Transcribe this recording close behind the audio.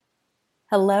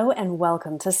Hello and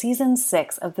welcome to Season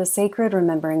 6 of the Sacred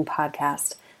Remembering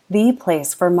Podcast, the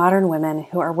place for modern women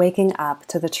who are waking up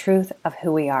to the truth of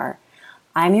who we are.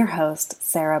 I'm your host,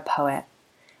 Sarah Poet.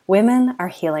 Women are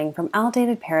healing from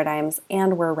outdated paradigms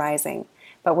and we're rising,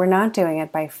 but we're not doing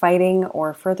it by fighting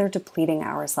or further depleting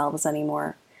ourselves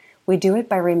anymore. We do it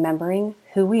by remembering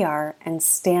who we are and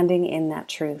standing in that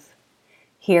truth.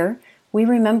 Here, we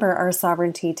remember our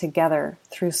sovereignty together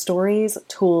through stories,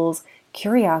 tools,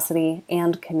 curiosity,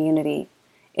 and community.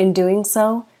 In doing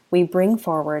so, we bring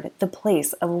forward the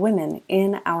place of women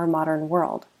in our modern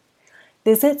world.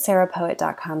 Visit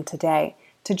sarahpoet.com today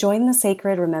to join the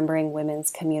Sacred Remembering Women's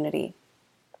community.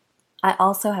 I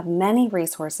also have many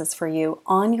resources for you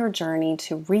on your journey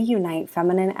to reunite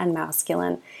feminine and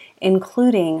masculine,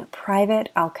 including private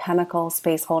alchemical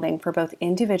space holding for both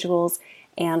individuals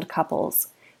and couples.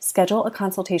 Schedule a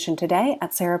consultation today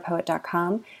at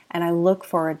sarahpoet.com, and I look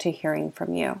forward to hearing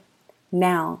from you.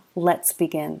 Now, let's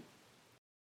begin.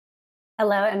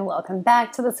 Hello, and welcome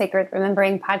back to the Sacred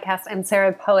Remembering Podcast. I'm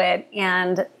Sarah Poet,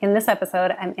 and in this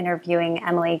episode, I'm interviewing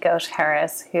Emily Ghosh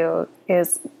Harris, who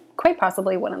is quite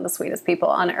possibly one of the sweetest people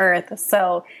on earth.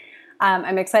 So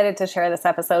I'm excited to share this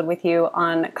episode with you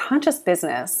on conscious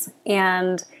business.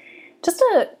 And just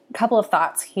a couple of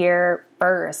thoughts here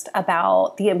first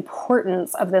about the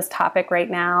importance of this topic right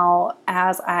now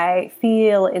as I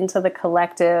feel into the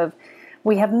collective.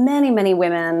 We have many, many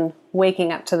women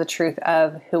waking up to the truth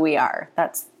of who we are.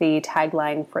 That's the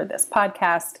tagline for this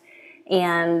podcast.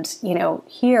 And,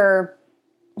 here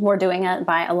we're doing it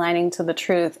by aligning to the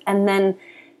truth. And then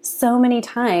so many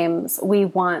times we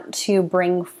want to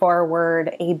bring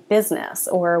forward a business,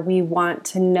 or we want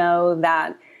to know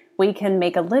that we can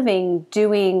make a living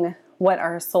doing what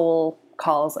our soul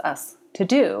calls us to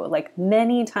do. Like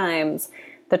many times,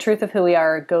 the truth of who we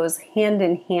are goes hand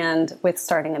in hand with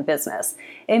starting a business.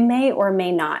 It may or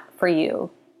may not for you,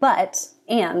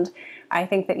 and I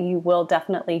think that you will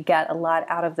definitely get a lot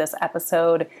out of this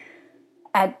episode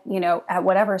at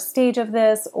whatever stage of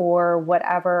this or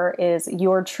whatever is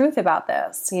your truth about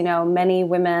this. Many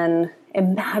women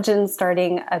imagine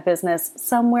starting a business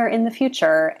somewhere in the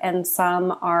future, and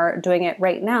some are doing it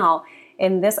right now.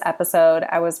 In this episode,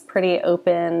 I was pretty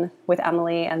open with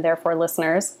Emily and therefore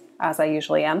listeners, as I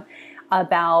usually am,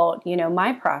 about,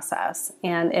 my process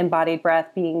and embodied breath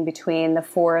being between the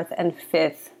 4th and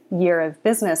 5th year of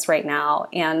business right now.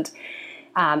 And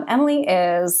Emily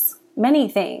is many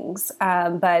things,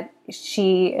 but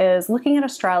she is looking at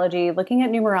astrology, looking at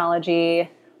numerology,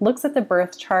 looks at the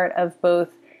birth chart of both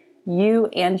you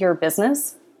and your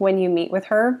business when you meet with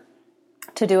her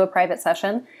to do a private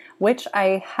session, which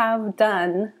I have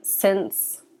done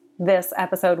since this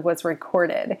episode was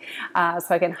recorded. So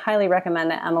I can highly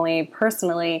recommend Emily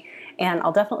personally, and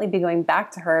I'll definitely be going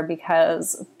back to her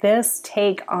because this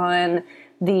take on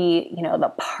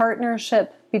the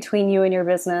partnership between you and your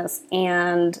business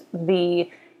and the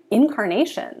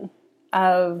incarnation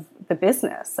of the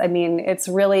business. I mean, it's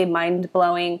really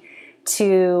mind-blowing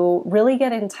to really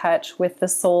get in touch with the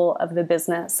soul of the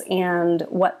business and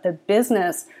what the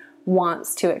business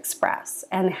wants to express,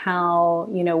 and how,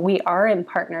 we are in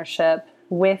partnership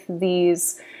with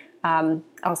these,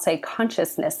 I'll say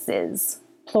consciousnesses,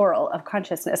 plural of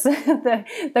consciousness,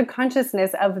 the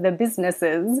consciousness of the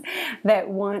businesses that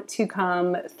want to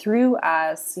come through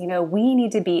us. We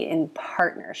need to be in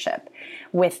partnership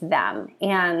with them.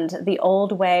 And the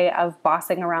old way of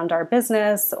bossing around our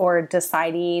business or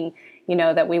deciding,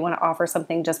 that we want to offer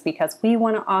something just because we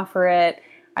want to offer it,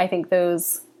 I think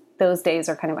those days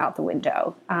are kind of out the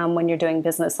window when you're doing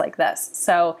business like this.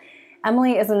 So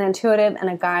Emily is an intuitive and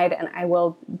a guide, and I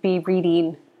will be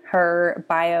reading her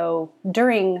bio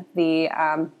during the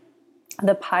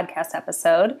podcast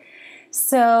episode.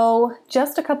 So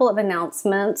just a couple of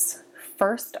announcements.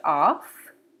 First off,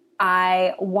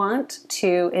 I want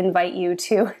to invite you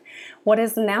to what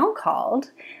is now called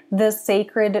the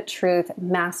Sacred Truth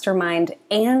Mastermind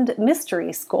and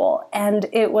Mystery School. And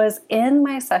it was in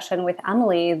my session with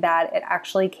Emily that it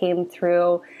actually came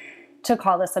through to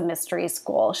call this a mystery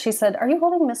school. She said, "Are you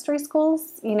holding mystery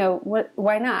schools?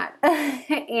 Why not?"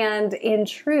 And in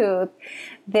truth,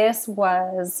 this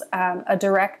was a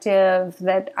directive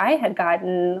that I had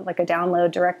gotten, like a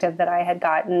download directive that I had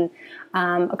gotten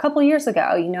a couple years ago.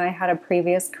 I had a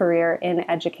previous career in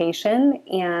education,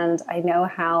 and I know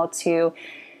how to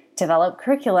develop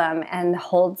curriculum and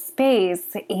hold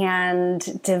space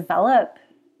and develop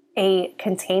a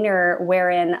container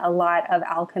wherein a lot of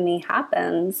alchemy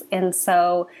happens. And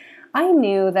so I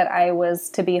knew that I was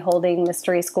to be holding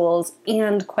mystery schools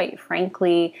and, quite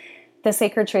frankly, the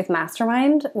Sacred Truth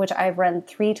Mastermind, which I've run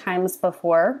 3 times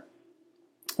before.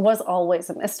 was always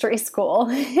a mystery school.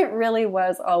 It really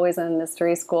was always a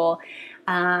mystery school.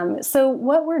 So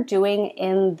what we're doing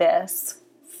in this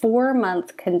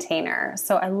 4-month container,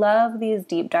 so I love these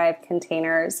deep dive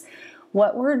containers.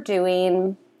 What we're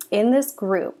doing in this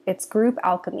group, it's group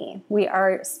alchemy. We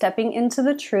are stepping into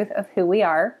the truth of who we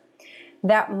are.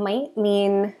 That might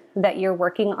mean that you're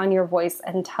working on your voice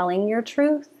and telling your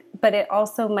truth, but it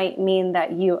also might mean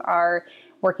that you are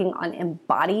working on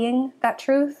embodying that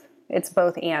truth. It's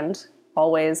both and,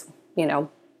 always,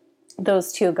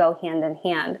 those two go hand in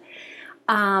hand.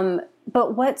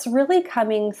 But what's really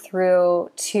coming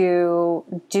through to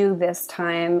do this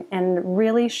time and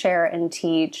really share and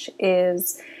teach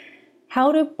is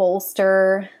how to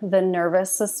bolster the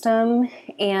nervous system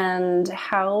and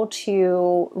how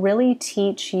to really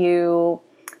teach you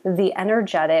the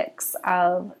energetics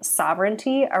of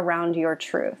sovereignty around your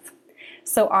truth.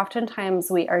 So oftentimes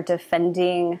we are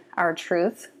defending our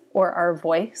truth or our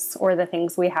voice or the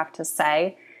things we have to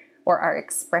say or our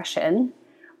expression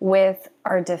with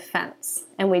our defense,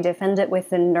 and we defend it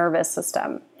with the nervous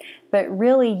system. But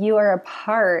really, you are a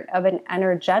part of an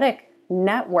energetic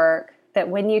network that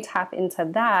when you tap into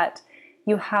that,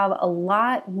 you have a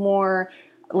lot more,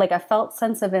 like a felt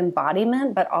sense of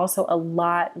embodiment, but also a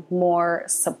lot more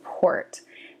support.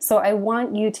 So I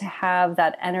want you to have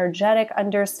that energetic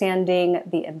understanding,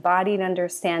 the embodied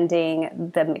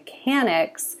understanding, the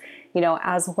mechanics,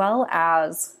 as well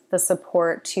as the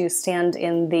support to stand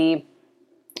in the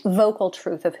vocal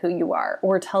truth of who you are,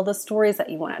 or tell the stories that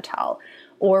you want to tell,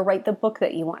 or write the book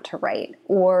that you want to write,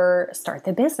 or start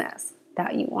the business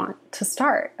that you want to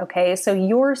start. Okay, so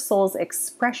your soul's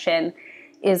expression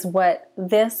is what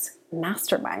this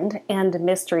mastermind and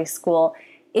mystery school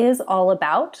is all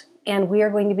about. And we are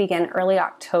going to begin early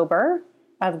October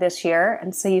of this year.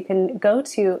 And so you can go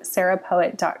to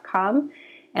sarahpoet.com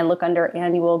and look under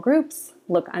annual groups,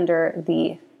 look under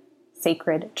the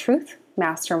Sacred Truth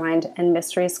Mastermind and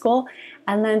Mystery School,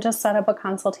 and then just set up a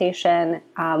consultation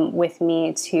with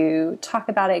me to talk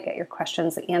about it, get your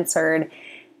questions answered,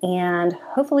 and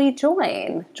hopefully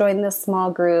join this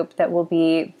small group that will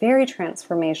be very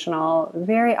transformational,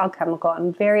 very alchemical.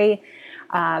 I'm very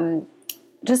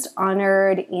just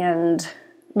honored and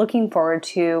looking forward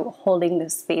to holding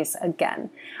this space again.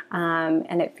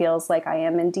 And it feels like I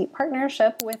am in deep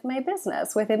partnership with my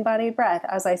business, with Embodied Breath,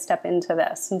 as I step into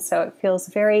this. And so it feels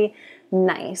very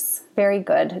nice, very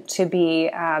good to be,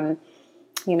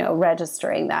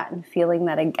 registering that and feeling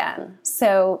that again.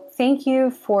 So thank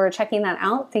you for checking that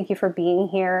out. Thank you for being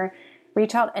here.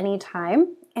 Reach out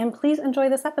anytime, and please enjoy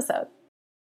this episode.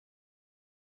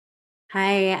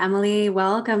 Hi, Emily.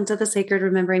 Welcome to the Sacred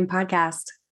Remembering podcast.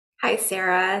 Hi,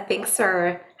 Sarah. Thanks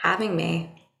for having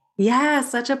me. Yeah,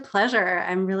 such a pleasure.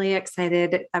 I'm really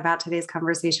excited about today's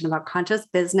conversation about conscious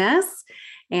business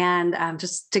and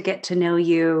just to get to know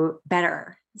you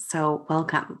better. So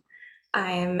welcome.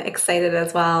 I'm excited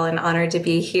as well and honored to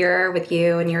be here with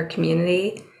you and your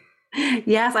community.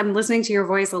 Yes, I'm listening to your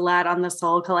voice a lot on the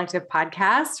Soul Collective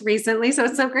podcast recently. So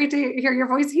it's so great to hear your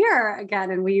voice here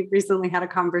again. And we recently had a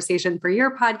conversation for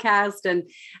your podcast.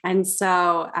 And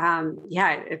so,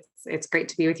 it's great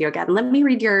to be with you again. Let me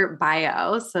read your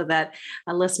bio so that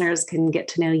listeners can get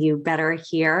to know you better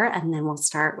here. And then we'll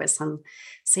start with some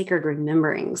sacred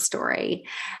remembering story.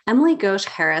 Emily Ghosh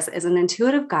Harris is an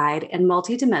intuitive guide and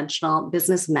multidimensional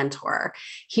business mentor,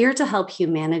 here to help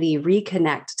humanity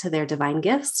reconnect to their divine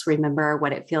gifts, remember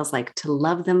what it feels like to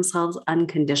love themselves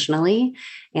unconditionally,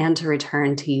 and to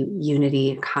return to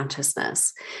unity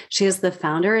consciousness. She is the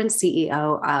founder and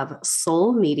CEO of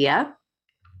Soul Media,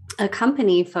 a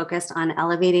company focused on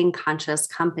elevating conscious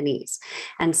companies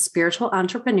and spiritual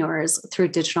entrepreneurs through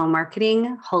digital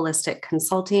marketing, holistic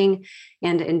consulting,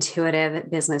 and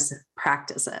intuitive business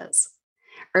practices.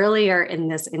 Earlier in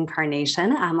this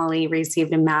incarnation, Emily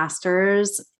received a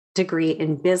master's degree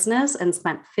in business and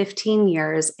spent 15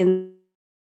 years in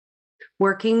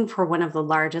working for one of the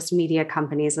largest media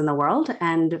companies in the world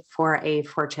and for a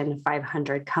Fortune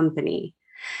 500 company.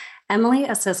 Emily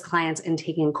assists clients in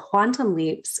taking quantum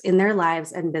leaps in their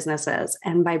lives and businesses,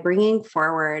 and by bringing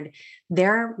forward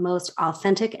their most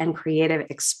authentic and creative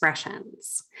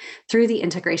expressions. Through the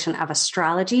integration of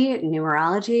astrology,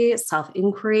 numerology,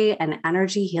 self-inquiry, and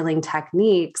energy healing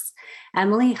techniques,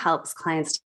 Emily helps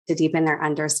clients to deepen their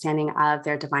understanding of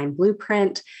their divine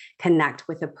blueprint, connect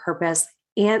with the purpose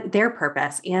and their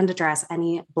purpose, and address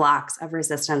any blocks of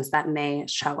resistance that may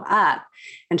show up.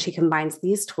 And she combines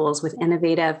these tools with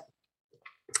innovative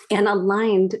and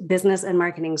aligned business and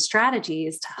marketing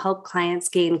strategies to help clients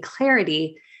gain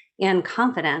clarity and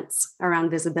confidence around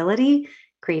visibility,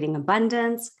 creating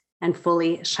abundance, and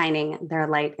fully shining their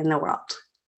light in the world.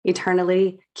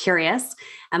 eternally curious.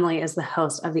 Emily is the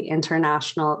host of the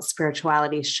international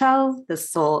spirituality show, The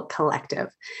Soul Collective,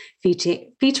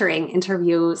 featuring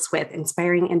interviews with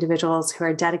inspiring individuals who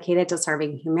are dedicated to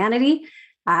serving humanity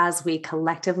as we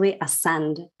collectively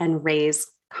ascend and raise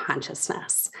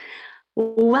consciousness.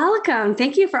 Welcome.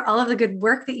 Thank you for all of the good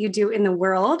work that you do in the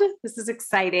world. This is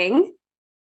exciting.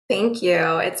 Thank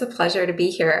you. It's a pleasure to be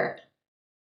here.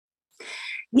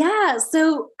 Yeah,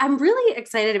 so I'm really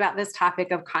excited about this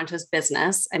topic of conscious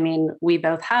business. I mean, we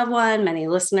both have one. Many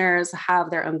listeners have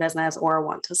their own business or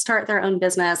want to start their own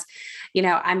business.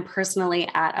 I'm personally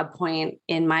at a point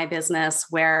in my business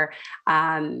where,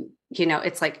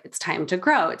 it's like, it's time to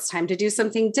grow. It's time to do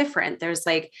something different. There's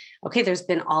like, okay, there's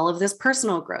been all of this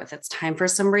personal growth. It's time for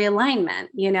some realignment,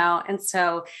 And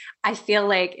so I feel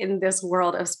like in this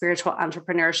world of spiritual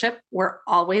entrepreneurship, we're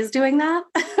always doing that.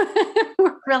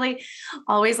 We're really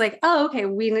always like, oh, okay,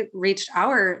 we reached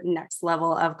our next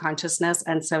level of consciousness.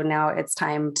 And so now it's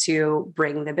time to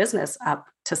bring the business up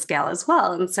to scale as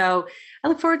well. And so I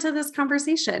look forward to this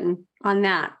conversation on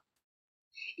that.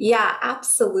 Yeah,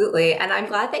 absolutely. And I'm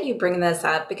glad that you bring this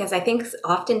up because I think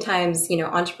oftentimes,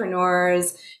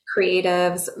 entrepreneurs,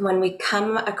 creatives, when we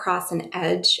come across an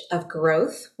edge of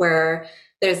growth where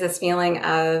there's this feeling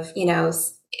of,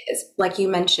 like you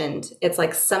mentioned, it's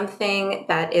like something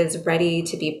that is ready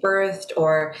to be birthed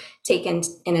or taken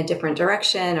in a different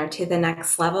direction or to the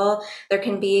next level, there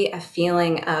can be a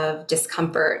feeling of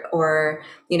discomfort or,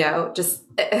 just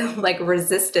like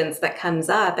resistance that comes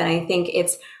up. And I think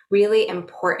it's really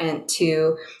important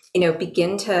to,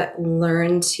 begin to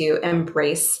learn to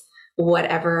embrace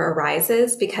whatever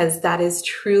arises because that is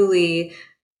truly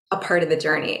a part of the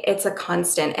journey. It's a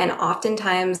constant. And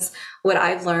oftentimes what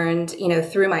I've learned,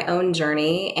 through my own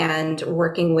journey and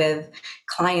working with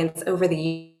clients over the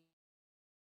years,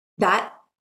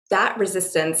 that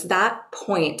resistance, that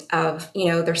point of,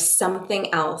 there's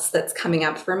something else that's coming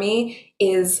up for me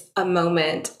is a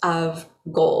moment of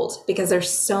gold because there's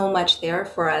so much there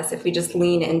for us if we just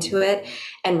lean into it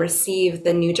and receive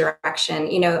the new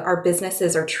direction. Our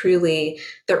businesses are truly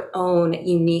their own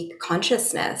unique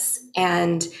consciousness,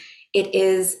 and it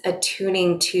is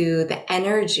attuning to the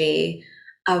energy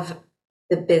of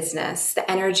the business, the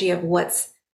energy of what's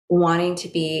wanting to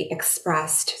be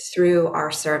expressed through our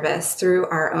service, through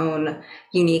our own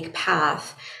unique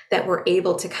path, that we're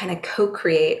able to kind of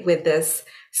co-create with this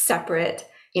separate,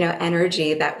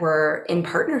 energy that we're in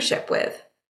partnership with.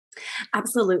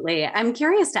 Absolutely. I'm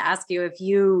curious to ask you if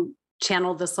you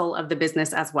channeled the soul of the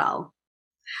business as well.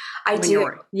 I do.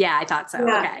 Yeah, I thought so.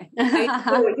 Yeah, okay.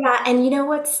 I do. Yeah. And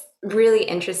what's really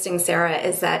interesting, Sarah,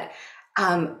 is that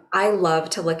I love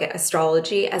to look at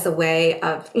astrology as a way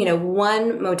of,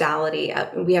 one modality.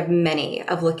 We have many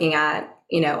of looking at,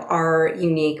 our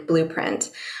unique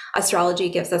blueprint. Astrology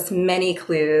gives us many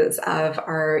clues of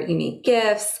our unique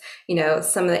gifts,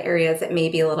 some of the areas that may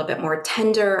be a little bit more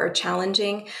tender or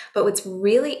challenging. But what's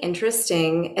really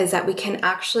interesting is that we can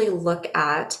actually look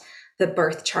at the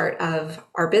birth chart of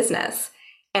our business.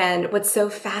 And what's so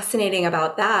fascinating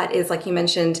about that is, like you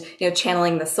mentioned,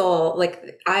 channeling the soul.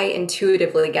 Like I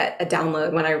intuitively get a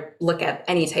download when I look at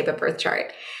any type of birth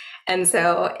chart. And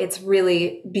so it's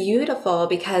really beautiful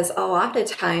because a lot of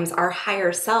times our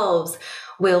higher selves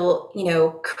will,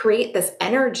 create this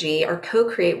energy or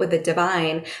co-create with the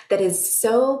divine that is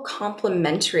so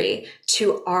complementary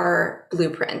to our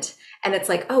blueprint. And it's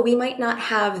like, oh, we might not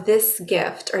have this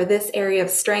gift or this area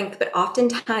of strength, but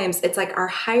oftentimes it's like our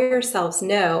higher selves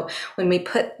know when we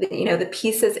put, the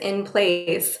pieces in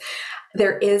place,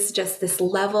 there is just this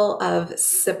level of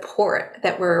support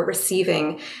that we're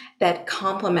receiving that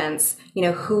complements,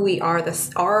 who we are,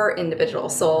 our individual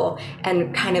soul,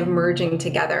 and kind of merging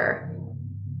together.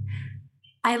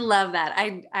 I love that.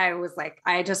 I was like,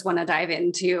 I just want to dive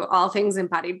into all things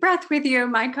embodied breath with you,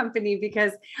 my company,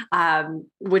 because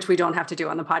which we don't have to do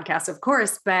on the podcast, of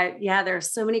course. But yeah,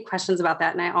 there's so many questions about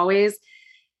that. And I always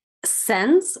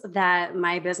sense that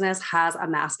my business has a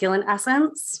masculine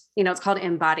essence. It's called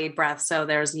embodied breath. So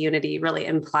there's unity really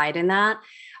implied in that.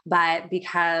 But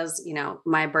because,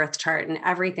 my birth chart and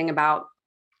everything about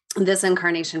this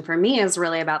incarnation for me is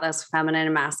really about this feminine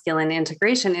and masculine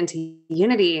integration into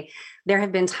unity. There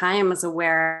have been times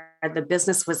where the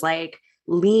business was like,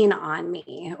 lean on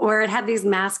me, or it had these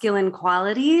masculine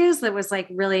qualities that was like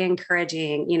really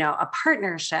encouraging, a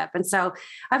partnership. And so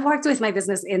I've worked with my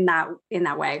business in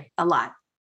that way a lot.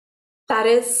 That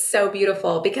is so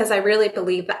beautiful because I really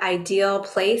believe the ideal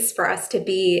place for us to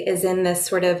be is in this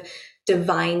sort of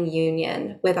divine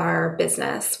union with our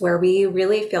business where we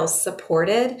really feel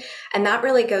supported. And that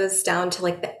really goes down to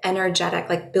like the energetic,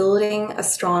 like building a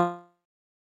strong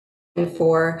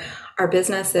for our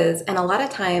businesses. And a lot of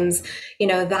times,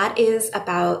 that is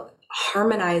about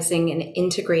harmonizing and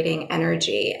integrating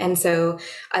energy. And so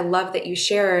I love that you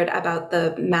shared about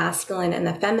the masculine and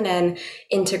the feminine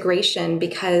integration,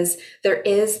 because there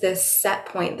is this set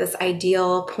point, this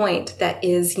ideal point that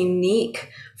is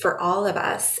unique for all of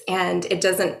us. And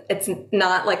it's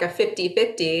not like a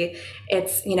 50-50.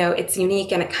 It's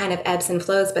unique and it kind of ebbs and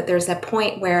flows, but there's a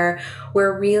point where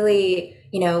we're really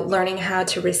learning how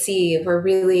to receive. We're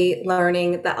really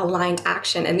learning the aligned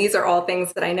action. And these are all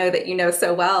things that I know that you know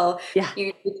so well. Yeah.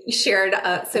 You shared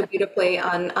so beautifully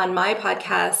on my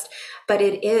podcast. But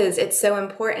it's so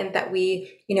important that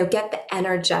we, get the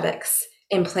energetics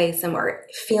in place and we're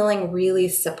feeling really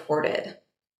supported.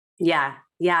 Yeah.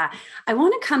 Yeah. I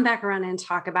want to come back around and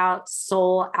talk about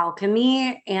soul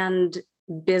alchemy and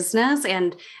business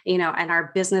and, and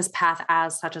our business path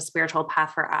as such a spiritual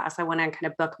path for us. I want to kind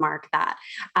of bookmark that.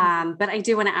 But I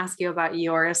do want to ask you about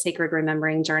your sacred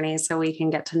remembering journey so we can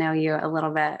get to know you a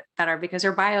little bit better, because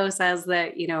your bio says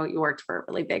that, you worked for a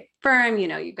really big firm,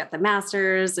 you've got the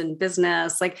master's in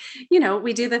business,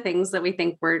 we do the things that we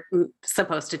think we're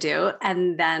supposed to do.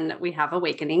 And then we have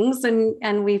awakenings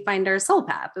and we find our soul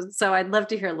path. So I'd love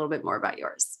to hear a little bit more about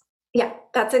yours. Yeah,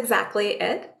 that's exactly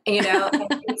it.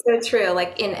 It's so true.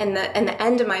 Like in the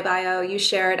end of my bio, you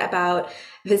shared about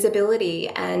visibility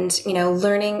and,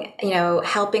 learning,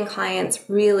 helping clients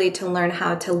really to learn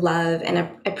how to love and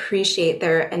appreciate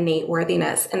their innate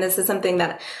worthiness. And this is something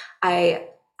that I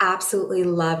absolutely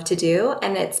love to do.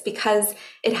 And it's because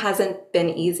it hasn't been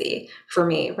easy for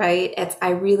me, right? I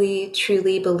really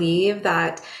truly believe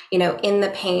that, in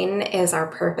the pain is our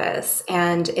purpose,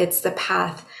 and it's the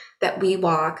path that we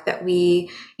walk, that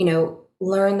we,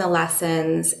 learn the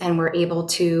lessons, and we're able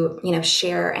to,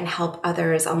 share and help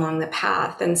others along the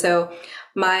path. And so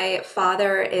my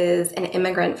father is an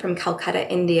immigrant from Calcutta,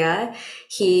 India.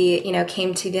 He,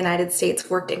 came to the United States,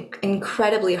 worked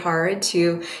incredibly hard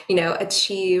to,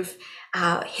 achieve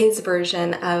his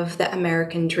version of the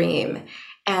American dream.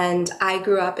 And I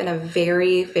grew up in a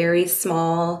very, very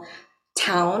small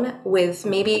town with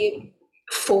maybe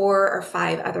 4 or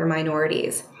 5 other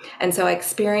minorities. And so I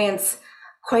experienced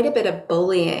quite a bit of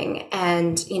bullying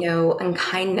and,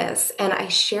 unkindness. And I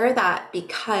share that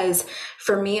because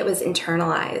for me, it was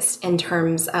internalized in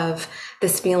terms of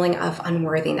this feeling of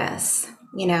unworthiness,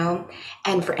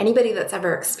 and for anybody that's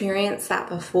ever experienced that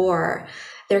before,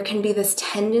 there can be this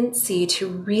tendency to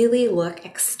really look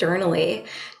externally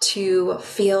to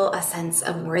feel a sense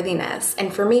of worthiness.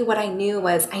 And for me, what I knew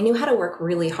was I knew how to work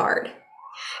really hard.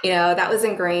 That was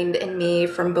ingrained in me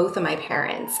from both of my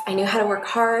parents. I knew how to work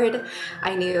hard.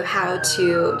 I knew how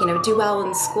to, do well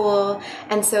in school.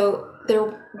 And so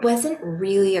there wasn't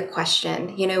really a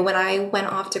question. When I went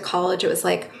off to college, it was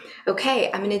like, okay,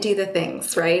 I'm going to do the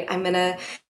things, right? I'm going to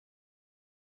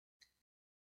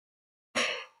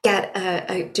get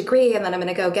a degree, and then I'm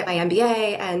going to go get my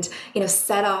MBA and,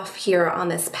 set off here on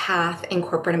this path in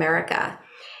corporate America.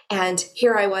 And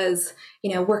here I was,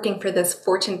 working for this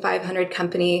Fortune 500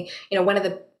 company, one of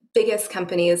the biggest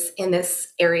companies in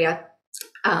this area.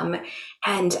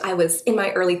 And I was in my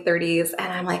early 30s,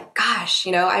 and I'm like, gosh,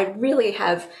 I really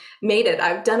have made it.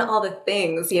 I've done all the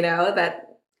things, that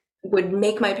would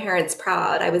make my parents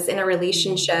proud. I was in a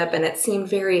relationship and it seemed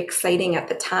very exciting at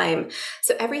the time.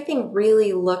 So everything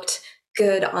really looked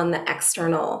good on the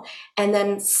external. And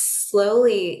then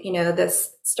slowly,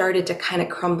 this started to kind of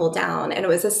crumble down. And it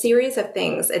was a series of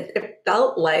things. It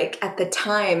felt like at the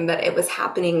time that it was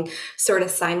happening sort of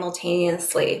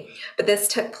simultaneously. But this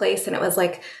took place, and it was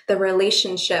like the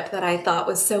relationship that I thought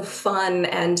was so fun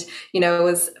and,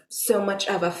 was so much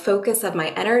of a focus of my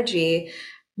energy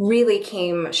really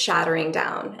came shattering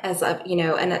down as a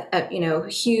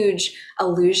huge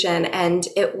illusion. And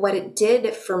what it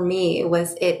did for me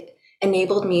was it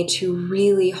enabled me to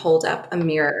really hold up a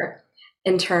mirror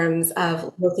in terms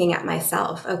of looking at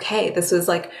myself. Okay, this was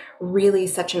like really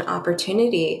such an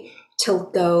opportunity to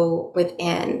go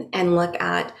within and look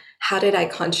at how did I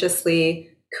consciously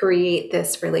create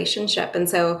this relationship. And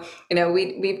so,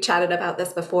 we've chatted about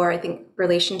this before. I think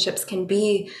relationships can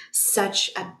be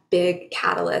such a big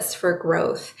catalyst for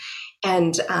growth.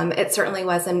 And it certainly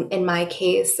was in my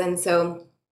case. And so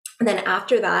then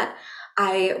after that,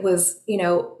 I was,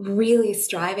 really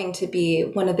striving to be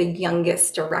one of the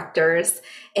youngest directors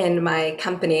in my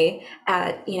company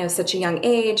at, such a young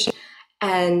age.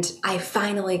 And I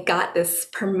finally got this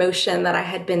promotion that I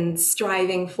had been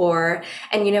striving for.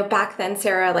 And, back then,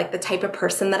 Sarah, like the type of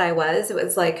person that I was, it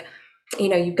was like,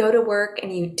 you go to work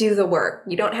and you do the work.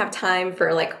 You don't have time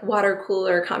for like water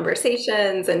cooler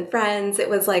conversations and friends. It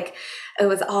was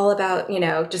all about,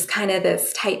 just kind of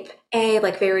this type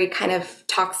like very kind of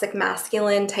toxic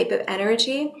masculine type of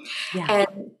energy. Yeah.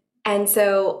 And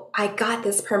so I got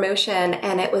this promotion,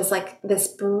 and it was like this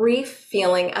brief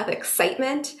feeling of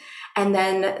excitement, and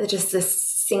then just this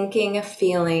sinking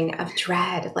feeling of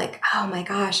dread, like, oh my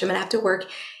gosh, I'm going to have to work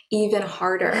even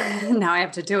harder. Now I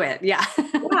have to do it. Yeah.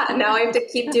 Yeah, now I have to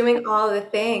keep doing all the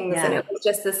things. Yeah. And it was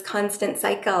just this constant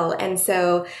cycle. And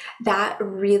so that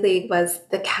really was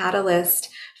the catalyst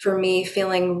for me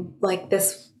feeling like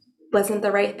this wasn't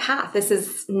the right path. This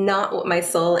is not what my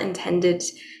soul intended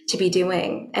to be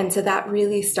doing. And so that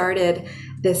really started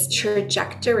this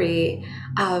trajectory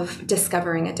of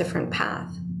discovering a different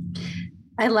path.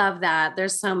 I love that.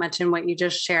 There's so much in what you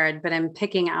just shared, but I'm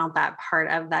picking out that part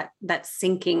of that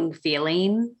sinking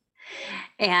feeling.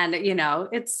 And,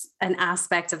 it's an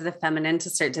aspect of the feminine to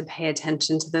start to pay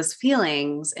attention to those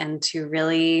feelings and to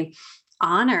really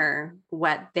honor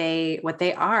what they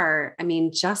are. I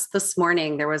mean, just this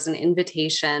morning, there was an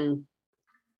invitation,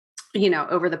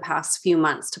 over the past few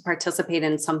months to participate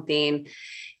in something.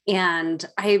 And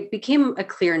I became a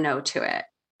clear no to it.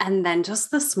 And then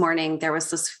just this morning, there was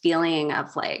this feeling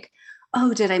of like,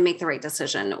 oh, did I make the right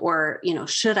decision? Or,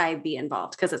 should I be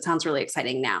involved? Because it sounds really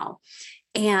exciting now.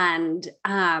 And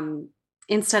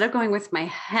instead of going with my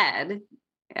head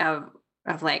of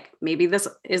like, maybe this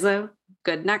is a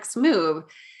good next move,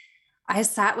 I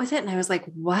sat with it and I was like,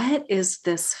 what is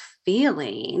this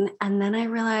feeling? And then I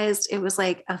realized it was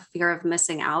like a fear of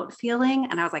missing out feeling.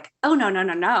 And I was like, oh, no, no,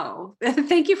 no, no.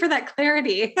 Thank you for that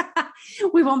clarity.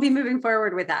 We won't be moving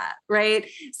forward with that. Right.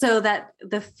 So that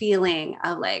the feeling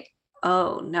of like,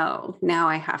 oh no, now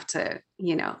I have to,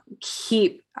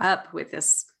 keep up with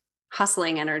this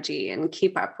hustling energy and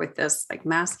keep up with this like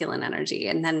masculine energy.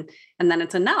 And then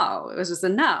it's a no. It was just a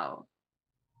no.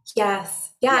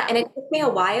 Yes. Yeah. And it took me a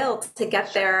while to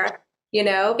get there,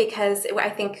 because I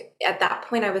think at that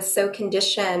point I was so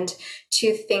conditioned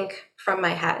to think from my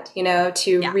head,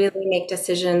 to really make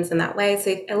decisions in that way.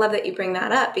 So I love that you bring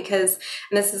that up, because,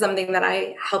 and this is something that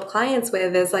I help clients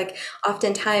with, is like,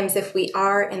 oftentimes if we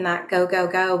are in that go, go,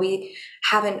 go, we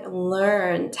haven't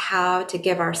learned how to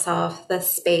give ourselves the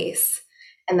space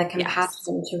and the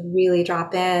compassion to really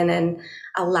drop in and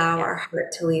allow our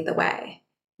heart to lead the way.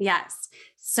 Yes.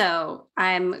 So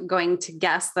I'm going to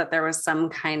guess that there was some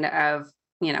kind of,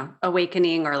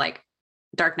 awakening or like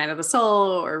dark night of the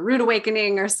soul or rude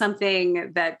awakening or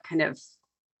something that kind of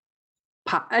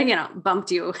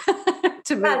bumped you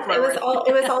to move forward.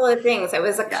 It was all the things. It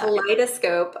was a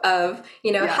kaleidoscope of,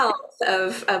 health,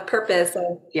 of purpose,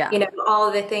 of, all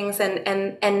of the things.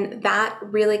 And that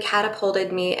really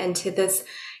catapulted me into this,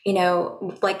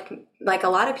 like a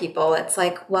lot of people, it's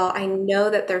like, well, I know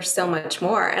that there's so much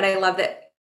more. And I love that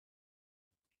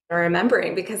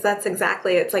remembering, because that's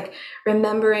exactly, it's like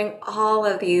remembering all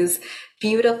of these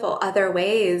beautiful other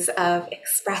ways of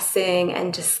expressing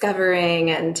and discovering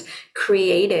and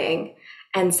creating.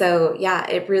 And so,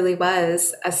 it really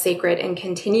was a sacred, and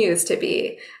continues to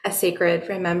be a sacred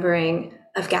remembering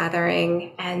of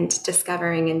gathering and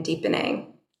discovering and deepening.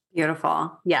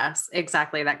 Beautiful. Yes,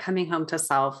 exactly. That coming home to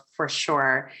self for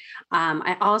sure.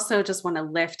 I also just want to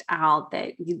lift out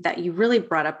that you really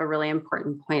brought up a really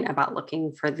important point about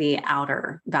looking for the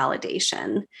outer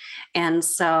validation. And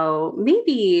so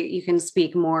maybe you can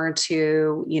speak more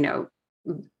to,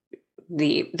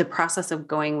 the process of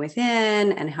going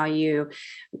within and how you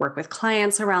work with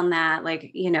clients around that.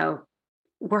 Like,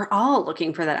 we're all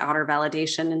looking for that outer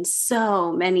validation in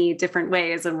so many different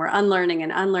ways, and we're unlearning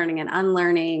and unlearning and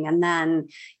unlearning. And then,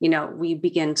 we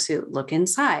begin to look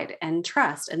inside and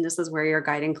trust. And this is where you're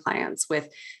guiding clients with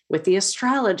the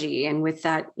astrology and with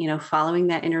that, following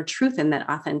that inner truth and that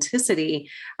authenticity.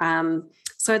 So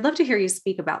I'd love to hear you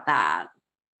speak about that.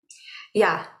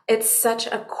 Yeah, it's such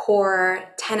a core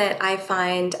tenet, I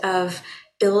find, of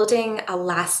building a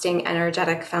lasting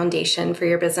energetic foundation for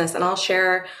your business. And I'll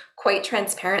share quite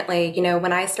transparently,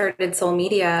 when I started Soul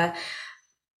Media,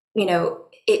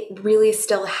 it really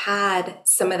still had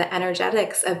some of the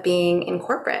energetics of being in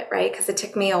corporate, right? Because it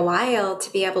took me a while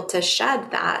to be able to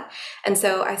shed that. And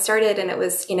so I started, and it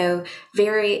was, there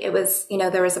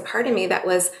was a part of me that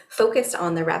was focused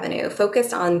on the revenue,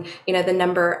 focused on, the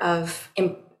number of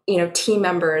team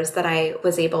members that I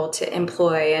was able to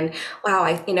employ. And wow,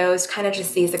 it was kind of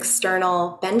just these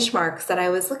external benchmarks that I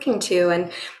was looking to.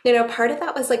 And, part of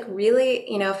that was like really,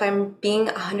 if I'm being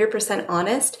 100%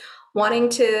 honest, wanting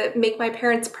to make my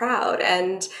parents proud,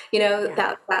 and,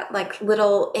 that like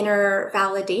little inner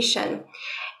validation.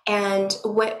 And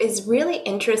what is really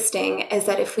interesting is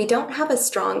that if we don't have a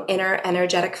strong inner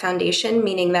energetic foundation,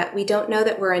 meaning that we don't know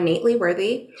that we're innately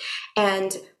worthy,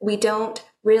 and we don't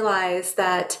realize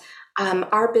that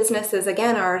our businesses,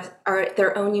 again, are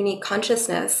their own unique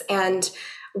consciousness. And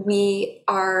we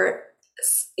are,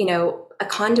 a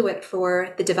conduit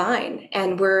for the divine,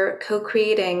 and we're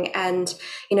co-creating. And,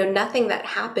 nothing that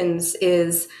happens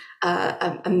is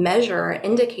a measure or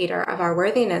indicator of our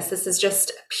worthiness. This is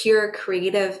just pure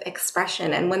creative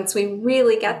expression. And once we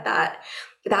really get that,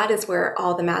 that is where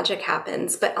all the magic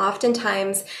happens. But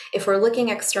oftentimes, if we're looking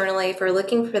externally, if we're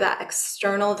looking for that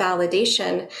external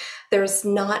validation, there's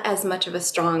not as much of a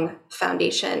strong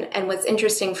foundation. And what's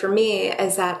interesting for me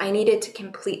is that I needed to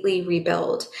completely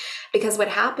rebuild, because what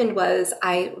happened was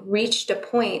I reached a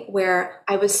point where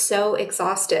I was so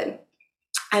exhausted.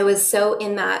 I was so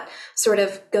in that sort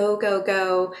of go, go,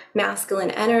 go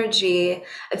masculine energy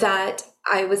that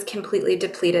I was completely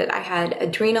depleted. I had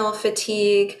adrenal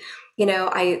fatigue.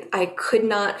 I could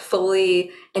not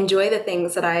fully enjoy the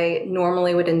things that I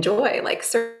normally would enjoy, like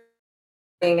surfing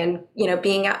and,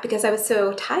 being out, because I was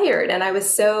so tired and I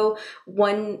was so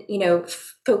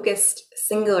focused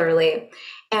singularly.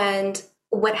 And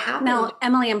what happened? Now,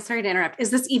 Emily, I'm sorry to interrupt.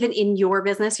 Is this even in your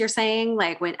business? You're saying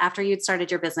like after you'd started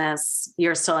your business,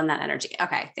 you're still in that energy.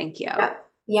 Okay. Thank you.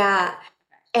 Yeah.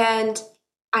 And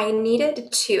I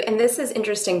needed to, and this is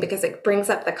interesting because it brings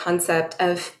up the concept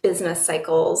of business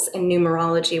cycles in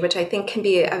numerology, which I think can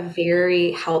be a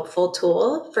very helpful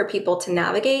tool for people to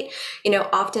navigate.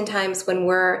 Oftentimes when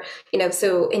we're,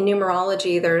 so in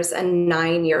numerology, there's a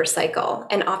 9-year cycle.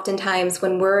 And oftentimes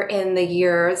when we're in the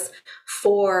years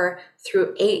 4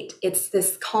 through 8, it's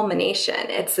this culmination.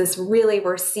 It's this really,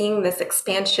 we're seeing this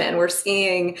expansion. We're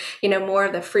seeing, more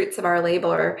of the fruits of our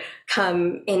labor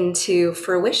come into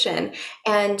fruition.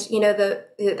 And,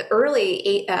 the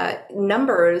early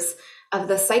numbers of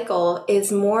the cycle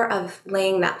is more of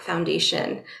laying that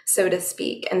foundation, so to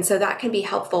speak. And so that can be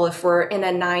helpful if we're in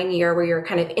a 9-year where you're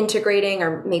kind of integrating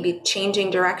or maybe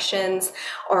changing directions,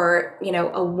 or,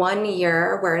 a 1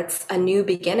 year where it's a new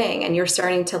beginning and you're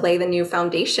starting to lay the new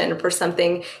foundation for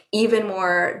something even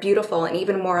more beautiful and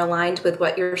even more aligned with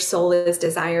what your soul is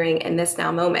desiring in this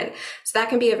now moment. So that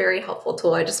can be a very helpful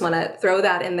tool. I just want to throw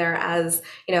that in there as,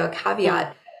 a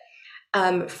caveat.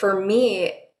 For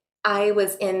me, I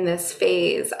was in this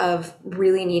phase of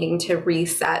really needing to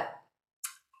reset,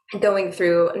 going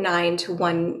through 9 to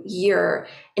 1 year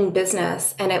in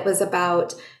business. And it was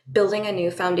about building a new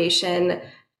foundation,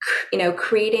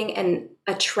 creating and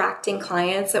attracting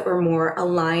clients that were more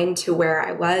aligned to where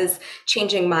I was,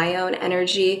 changing my own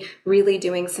energy, really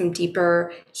doing some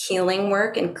deeper healing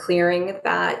work and clearing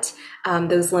that,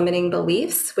 those limiting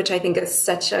beliefs, which I think is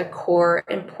such a core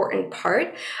important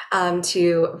part,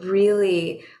 to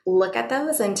really look at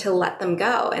those and to let them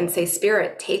go and say,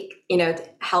 Spirit, take,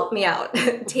 help me out,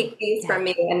 take these from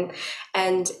me.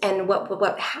 And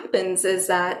what happens is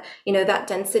that, that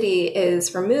density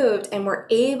is removed and we're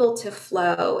able to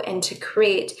flow and to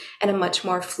create in a much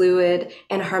more fluid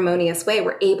and harmonious way.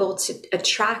 We're able to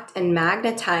attract and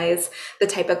magnetize the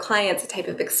type of clients, the type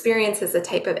of experiences, the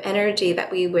type of energy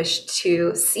that we wish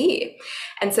to see.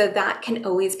 And so that can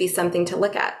always be something to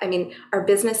look at. I mean, our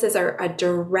businesses are a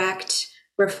direct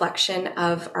reflection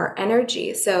of our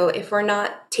energy. So if we're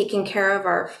not taking care of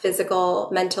our physical,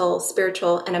 mental,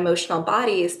 spiritual, and emotional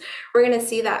bodies, we're going to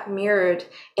see that mirrored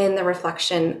in the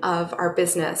reflection of our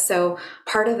business. So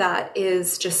part of that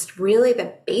is just really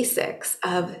the basics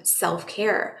of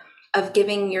self-care, of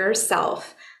giving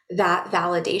yourself that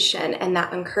validation and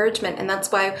that encouragement. And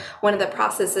that's why one of the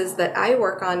processes that I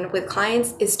work on with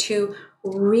clients is to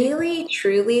really,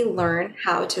 truly learn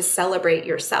how to celebrate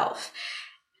yourself.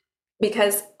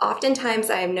 Because oftentimes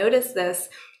I have noticed this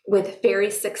with very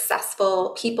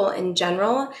successful people in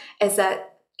general, is that,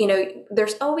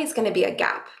 there's always going to be a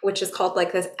gap, which is called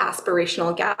like this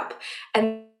aspirational gap.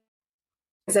 And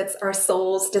it's our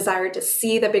soul's desire to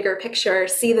see the bigger picture,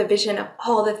 see the vision of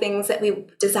all the things that we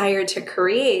desire to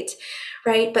create,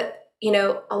 right? But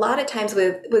a lot of times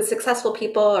with successful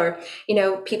people, or,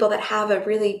 people that have a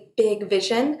really big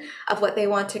vision of what they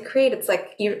want to create, it's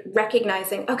like you're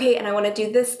recognizing, okay, and I want to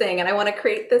do this thing and I want to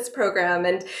create this program.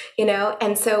 And,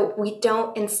 and so we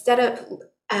don't, instead of,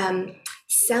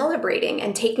 celebrating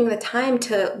and taking the time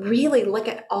to really look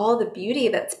at all the beauty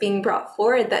that's being brought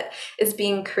forward, that is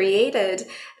being created,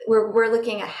 we're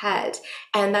looking ahead.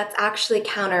 And that's actually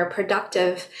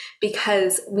counterproductive,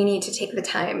 because we need to take the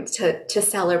time to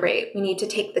celebrate. We need to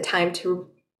take the time to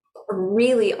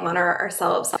really honor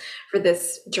ourselves for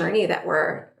this journey that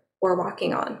we're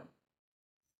walking on.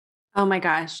 Oh my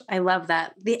gosh, I love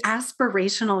that. The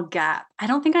aspirational gap. I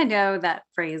don't think I know that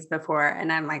phrase before.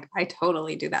 And I'm like, I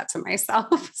totally do that to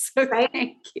myself. So Right?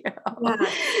 thank you. Yeah.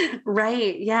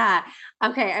 Right. Yeah.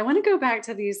 Okay. I want to go back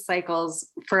to these cycles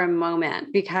for a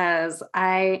moment because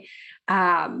again,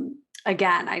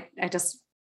 I just,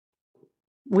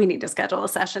 we need to schedule a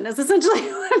session is essentially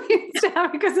what it means to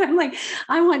have because I'm like,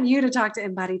 I want you to talk to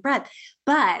embodied breath.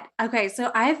 But okay,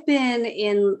 so I've been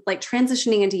in like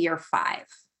transitioning into year 5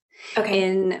 Okay.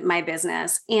 in my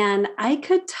business. And I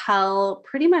could tell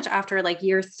pretty much after like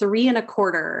year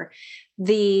 3.25,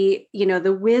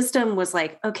 the wisdom was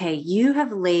like, okay, you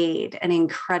have laid an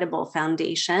incredible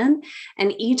foundation.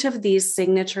 And each of these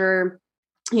signature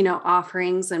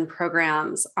offerings and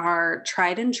programs are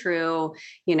tried and true,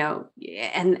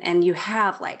 and you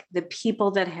have like the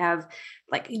people that have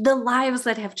like the lives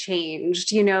that have changed,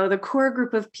 the core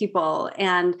group of people.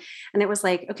 And it was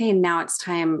like, okay, now it's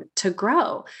time to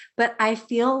grow. But I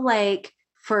feel like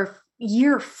for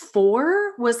year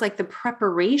 4 was like the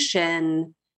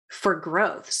preparation for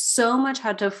growth. So much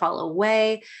had to fall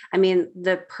away. I mean,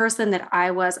 the person that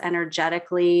I was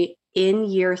energetically in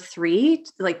year 3,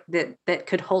 like that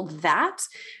could hold that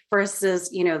versus,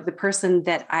 the person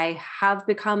that I have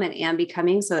become and am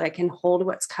becoming so that I can hold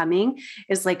what's coming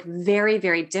is like very,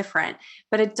 very different.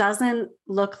 But it doesn't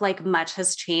look like much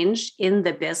has changed in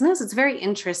the business. It's very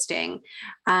interesting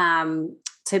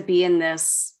to be in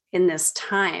this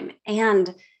time.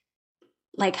 And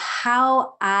like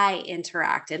how I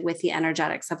interacted with the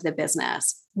energetics of the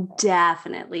business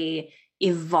definitely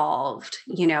evolved,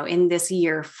 in this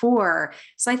year 4.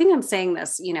 So I think I'm saying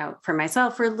this, for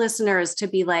myself, for listeners to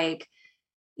be like,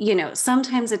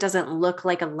 sometimes it doesn't look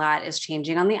like a lot is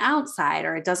changing on the outside,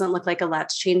 or it doesn't look like a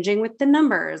lot's changing with the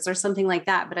numbers or something like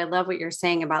that. But I love what you're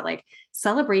saying about like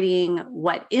celebrating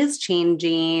what is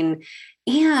changing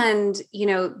and,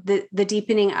 the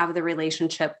deepening of the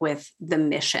relationship with the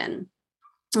mission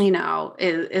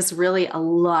is really a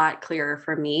lot clearer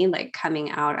for me, like coming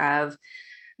out of,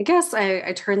 I guess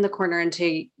I turned the corner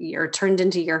turned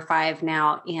into year 5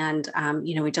 now. And,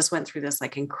 we just went through this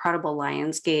like incredible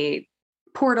Lionsgate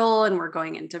portal and we're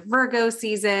going into Virgo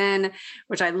season,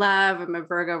 which I love. I'm a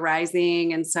Virgo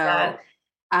rising. And so,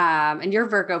 Yeah. and you're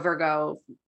Virgo.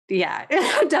 Yeah.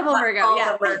 Double Virgo. All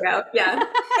Yeah. the Virgo. Yeah.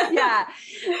 Yeah.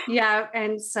 Yeah.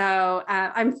 And so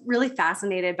I'm really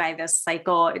fascinated by this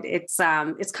cycle.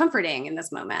 It's comforting in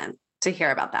this moment to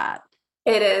hear about that.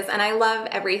 It is, and I love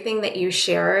everything that you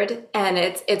shared, and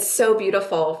it's so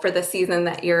beautiful for the season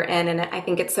that you're in, and I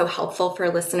think it's so helpful for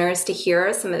listeners to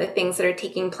hear some of the things that are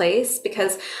taking place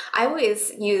because I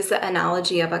always use the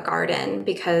analogy of a garden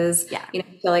because Yeah. I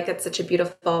feel like it's such a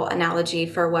beautiful analogy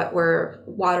for what we're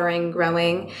watering,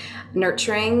 growing,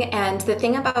 nurturing. And the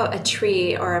thing about a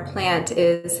tree or a plant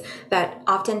is that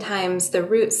oftentimes the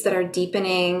roots that are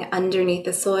deepening underneath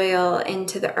the soil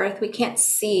into the earth, we can't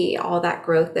see all that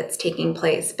growth that's taking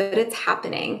place, but it's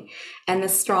happening. And the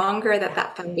stronger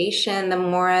that foundation, the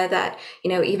more that,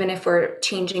 even if we're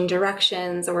changing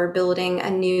directions or we're building a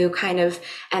new kind of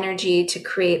energy to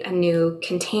create a new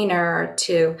container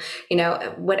to,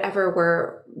 whatever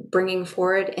we're bringing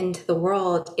forward into the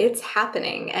world, it's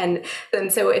happening. And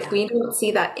so if we don't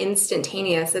see that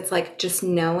instantaneous, it's like just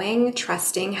knowing,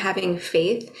 trusting, having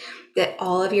faith that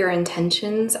all of your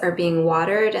intentions are being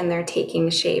watered and they're taking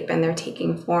shape and they're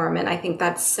taking form. And I think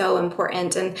that's so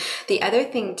important. And the other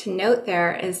thing to note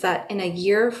there is that in a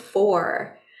year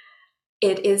 4,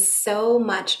 it is so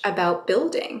much about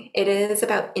building. It is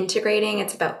about integrating.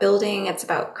 It's about building. It's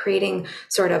about creating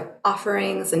sort of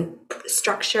offerings and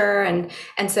structure. And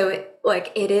so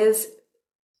it is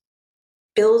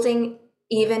building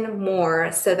even more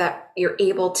so that you're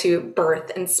able to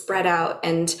birth and spread out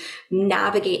and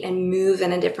navigate and move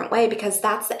in a different way, because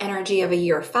that's the energy of a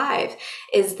year 5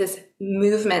 is this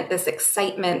movement, this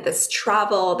excitement, this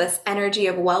travel, this energy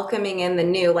of welcoming in the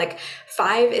new. Like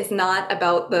 5 is not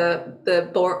about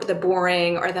the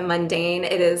boring or the mundane.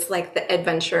 It is like the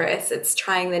adventurous. It's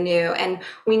trying the new. And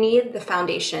we need the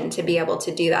foundation to be able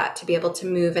to do that, to be able to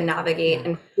move and navigate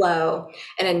and flow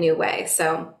in a new way.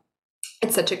 So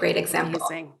it's such a great example.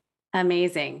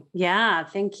 Amazing. Yeah.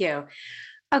 Thank you.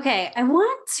 Okay. I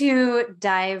want to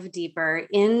dive deeper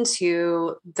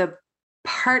into the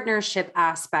partnership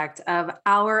aspect of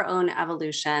our own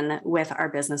evolution with our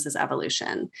business's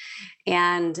evolution.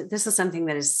 And this is something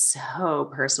that is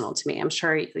so personal to me. I'm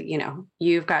sure,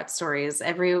 you've got stories.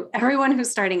 Everyone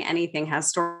who's starting anything has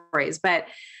stories, but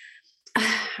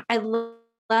I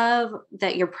love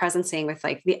that you're presencing with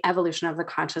like the evolution of the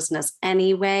consciousness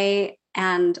anyway.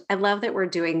 And I love that we're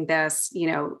doing this,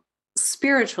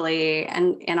 spiritually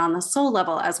and on the soul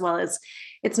level, as well as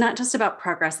it's not just about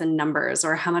progress and numbers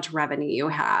or how much revenue you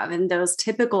have and those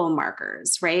typical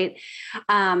markers, right?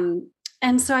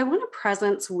 And so I want to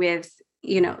presence with,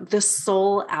 the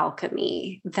soul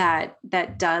alchemy that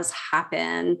does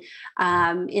happen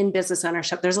in business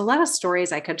ownership. There's a lot of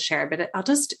stories I could share, but I'll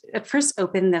just at first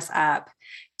open this up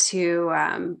to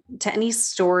any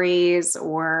stories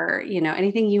or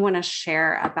anything you want to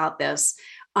share about this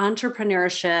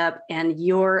entrepreneurship and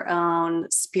your own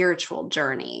spiritual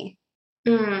journey.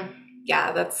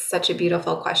 Yeah, that's such a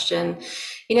beautiful question.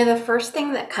 The first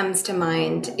thing that comes to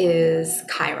mind is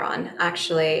Chiron,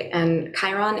 actually. And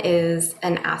Chiron is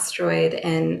an asteroid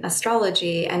in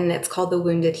astrology, and it's called the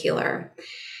Wounded Healer.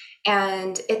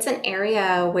 And it's an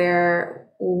area where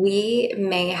we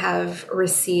may have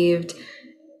received,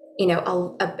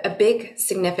 a big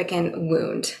significant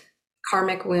wound,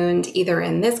 karmic wound, either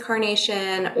in this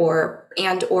carnation or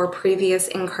previous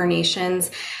incarnations.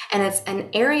 And it's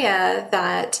an area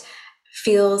that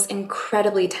feels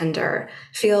incredibly tender,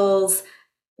 feels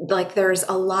like there's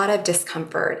a lot of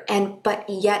discomfort, but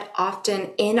yet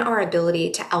often in our ability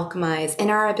to alchemize, in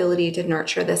our ability to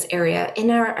nurture this area,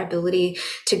 in our ability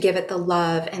to give it the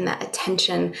love and the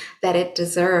attention that it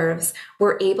deserves,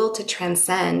 we're able to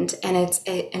transcend, and it's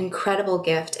an incredible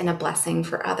gift and a blessing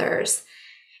for others.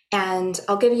 And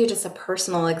I'll give you just a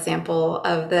personal example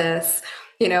of this.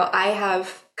 I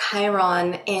have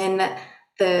Chiron in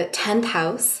the 10th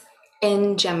house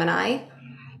in Gemini,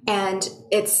 and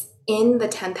it's in the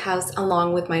 10th house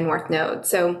along with my North Node.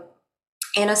 So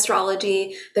in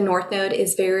astrology, the North Node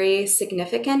is very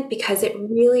significant because it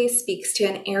really speaks to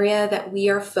an area that we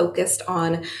are focused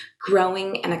on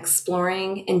growing and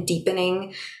exploring and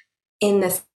deepening in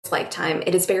this lifetime.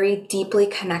 It is very deeply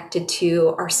connected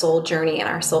to our soul journey and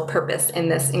our soul purpose in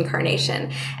this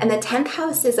incarnation. And the 10th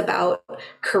house is about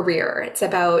career. It's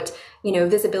about,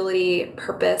 visibility,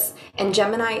 purpose, and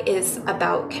Gemini is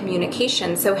about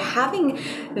communication. So having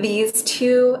these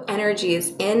two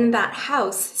energies in that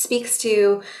house speaks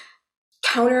to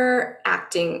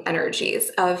counteracting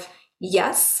energies of,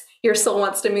 yes, your soul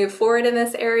wants to move forward in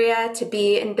this area, to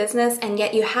be in business, and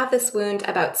yet you have this wound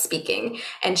about speaking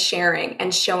and sharing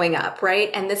and showing up, right?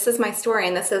 And this is my story,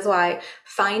 and this is why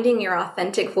finding your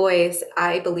authentic voice,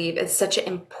 I believe, is such an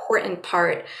important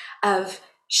part of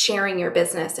sharing your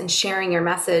business and sharing your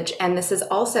message. And this has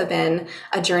also been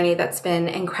a journey that's been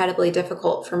incredibly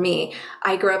difficult for me.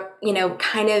 I grew up,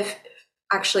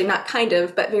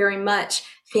 but very much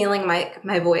feeling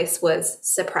my voice was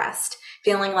suppressed,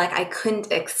 feeling like I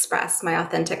couldn't express my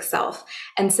authentic self.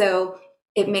 And so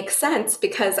it makes sense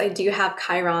because I do have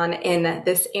Chiron in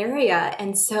this area.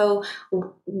 And so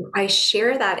I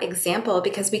share that example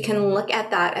because we can look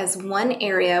at that as one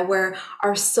area where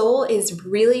our soul is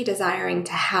really desiring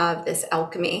to have this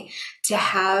alchemy, to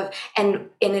have, and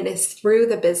it is through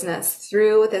the business,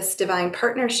 through this divine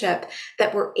partnership,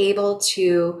 that we're able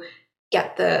to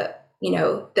get the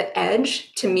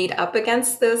edge to meet up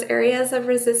against those areas of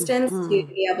resistance, to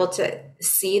be able to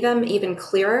see them even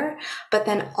clearer, but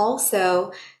then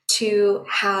also to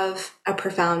have a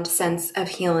profound sense of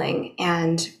healing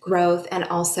and growth, and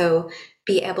also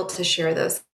be able to share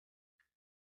those.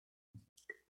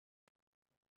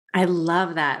 I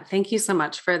love that. Thank you so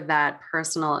much for that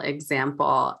personal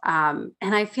example. And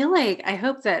I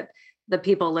hope that the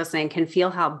people listening can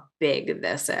feel how big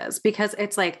this is, because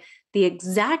it's like the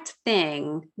exact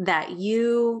thing that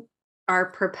you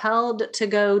are propelled to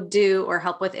go do or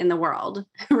help with in the world,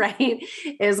 right,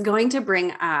 is going to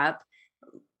bring up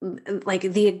like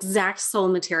the exact soul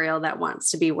material that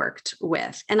wants to be worked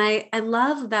with. And I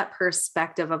love that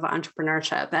perspective of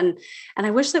entrepreneurship. And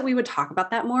I wish that we would talk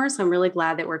about that more. So I'm really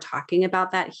glad that we're talking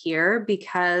about that here,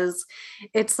 because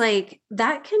it's like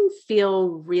that can feel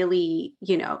really,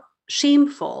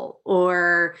 shameful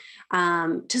or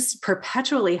just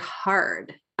perpetually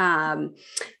hard.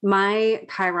 My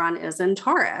Chiron is in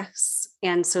Taurus.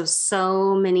 And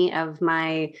so many of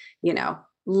my,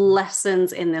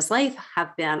 lessons in this life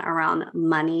have been around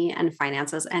money and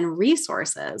finances and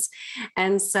resources.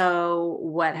 And so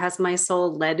what has my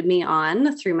soul led me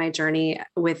on through my journey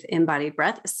with embodied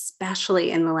breath,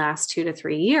 especially in the last 2 to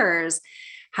 3 years,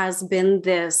 has been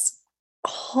this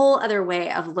whole other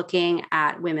way of looking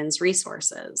at women's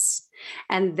resources.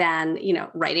 And then, I'm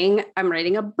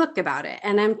writing a book about it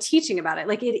and I'm teaching about it.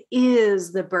 Like it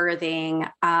is the birthing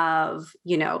of,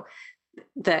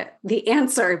 the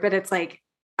answer, but it's like,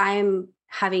 I'm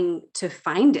having to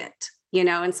find it,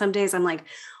 and some days I'm like,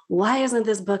 why isn't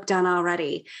this book done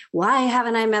already? Why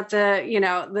haven't I met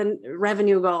the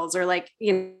revenue goals or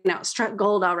struck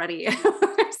gold already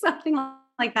or something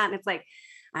like that? And it's like,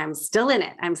 I'm still in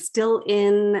it. I'm still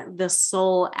in the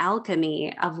soul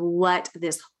alchemy of what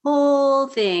this whole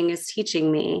thing is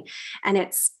teaching me. And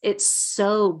it's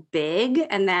so big.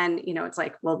 And then, it's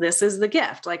like, well, this is the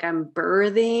gift. Like I'm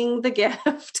birthing the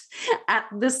gift at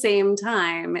the same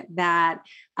time that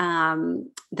I'm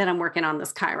working on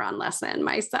this Chiron lesson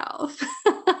myself.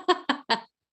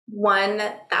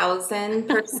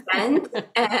 1000%.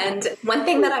 And one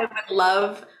thing that I would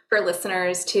love for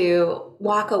listeners to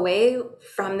walk away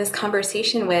from this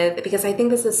conversation with, because I think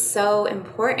this is so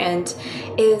important,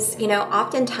 is,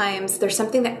 oftentimes there's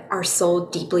something that our soul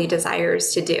deeply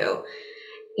desires to do.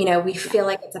 We feel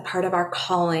like it's a part of our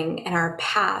calling and our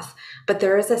path, but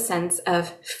there is a sense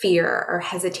of fear or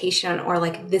hesitation, or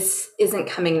like, this isn't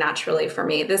coming naturally for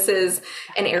me. This is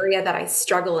an area that I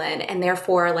struggle in. And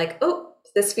therefore, like, oh,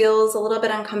 this feels a little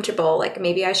bit uncomfortable. Like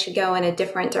maybe I should go in a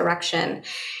different direction.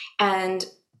 And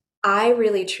I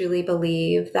really truly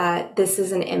believe that this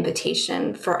is an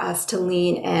invitation for us to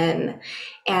lean in.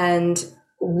 And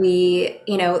we,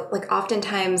 like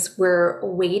oftentimes we're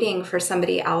waiting for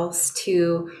somebody else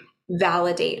to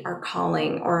validate our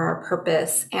calling or our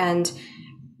purpose. And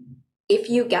if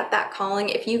you get that calling,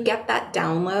 if you get that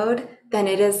download, then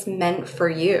it is meant for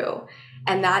you.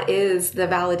 And that is the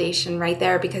validation right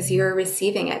there, because you're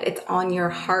receiving it. It's on your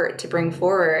heart to bring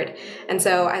forward. And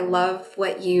so I love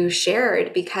what you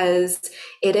shared, because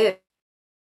it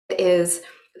is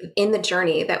in the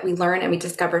journey that we learn and we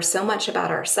discover so much about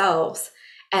ourselves.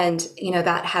 And,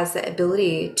 that has the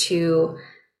ability to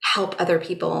help other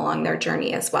people along their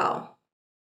journey as well.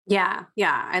 Yeah.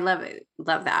 Yeah. I love it.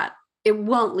 Love that. It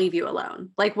won't leave you alone.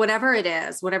 Like whatever it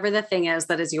is, whatever the thing is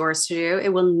that is yours to do,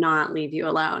 it will not leave you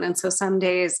alone. And so some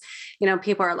days,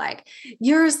 people are like,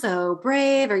 you're so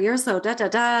brave, or you're so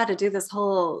to do this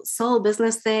whole soul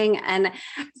business thing. And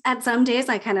at some days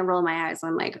I kind of roll my eyes.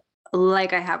 I'm like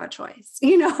I have a choice.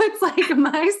 It's like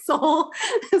my soul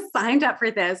signed up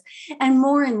for this. And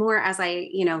more as I,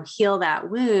 heal that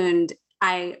wound,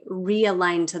 I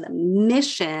realign to the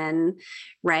mission,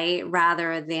 right?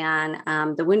 Rather than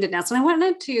the woundedness. And I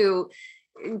wanted to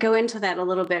go into that a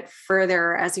little bit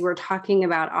further as you were talking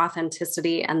about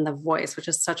authenticity and the voice, which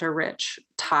is such a rich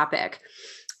topic.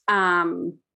 For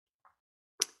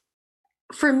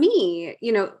me,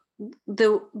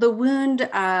 the wound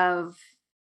of,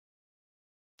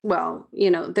 well,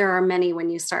 there are many when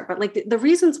you start, but like the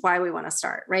reasons why we want to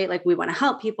start, right? Like we want to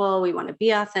help people, we want to be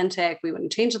authentic, we want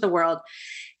to change the world.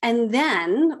 And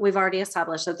then we've already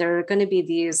established that there are going to be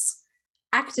these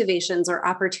activations or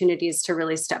opportunities to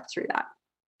really step through that.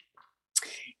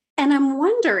 And I'm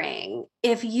wondering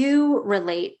if you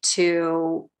relate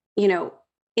to,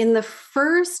 in the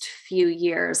first few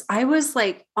years, I was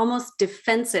like almost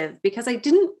defensive because I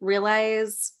didn't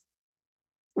realize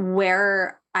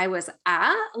where I was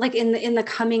at, like in the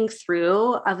coming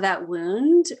through of that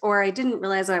wound, or I didn't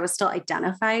realize that I was still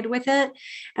identified with it.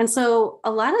 And so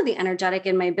a lot of the energetic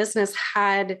in my business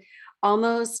had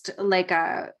almost like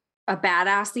a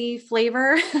badassy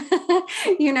flavor,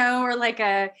 or like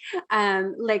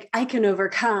like I can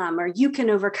overcome, or you can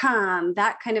overcome,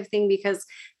 that kind of thing, because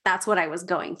that's what I was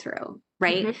going through.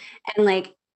 Right. Mm-hmm. And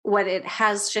like, what it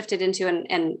has shifted into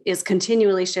and is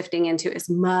continually shifting into is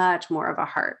much more of a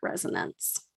heart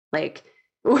resonance, like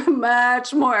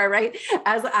much more, right?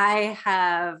 As I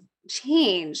have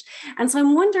changed. And so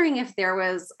I'm wondering if there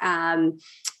was,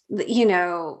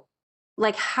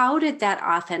 like, how did that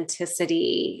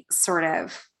authenticity sort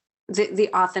of, the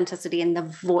authenticity in the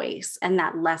voice and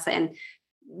that lesson,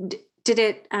 did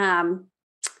it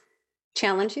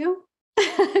challenge you?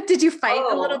 Did you fight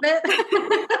a little bit?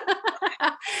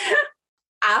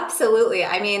 Absolutely.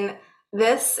 I mean,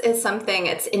 this is something,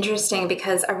 it's interesting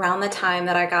because around the time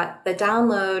that I got the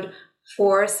download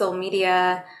for Soul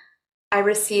Media, I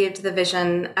received the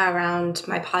vision around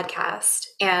my podcast.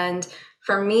 And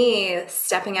for me,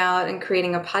 stepping out and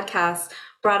creating a podcast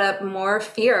brought up more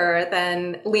fear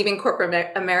than leaving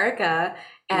corporate America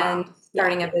and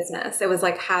starting a business. It was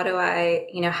like, how do I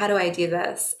do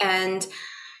this? And,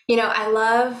 I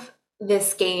love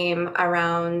this game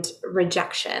around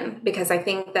rejection, because I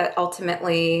think that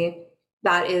ultimately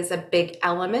that is a big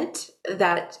element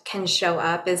that can show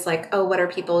up, is like, oh, what are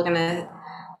people going to,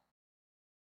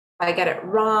 I get it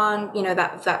wrong,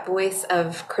 that voice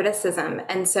of criticism.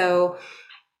 And so,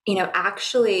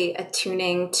 actually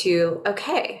attuning to,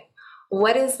 okay,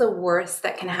 what is the worst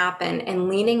that can happen, and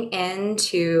leaning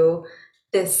into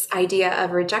this idea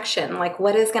of rejection. Like,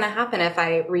 what is going to happen if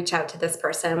I reach out to this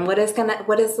person? What is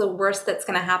the worst that's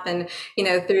going to happen,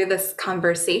 through this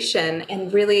conversation?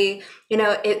 And really,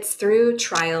 it's through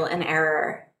trial and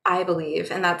error, I believe.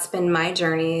 And that's been my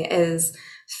journey, is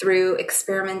through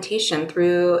experimentation,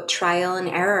 through trial and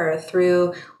error,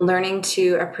 through learning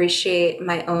to appreciate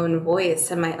my own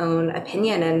voice and my own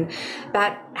opinion. And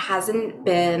that hasn't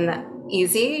been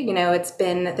easy. There's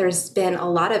been a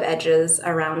lot of edges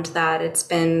around that. It's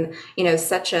been,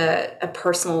 such a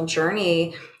personal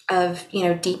journey of,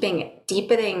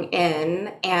 deepening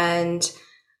in and,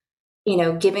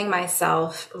 giving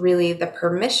myself really the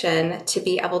permission to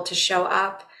be able to show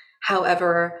up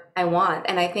however I want.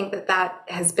 And I think that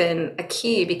has been a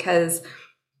key because,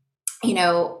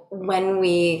 when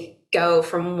we go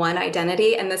from one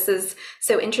identity, and this is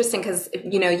so interesting because,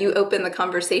 you open the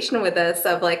conversation with us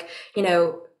of like,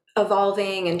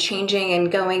 evolving and changing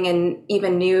and going in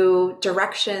even new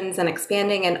directions and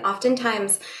expanding. And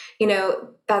oftentimes,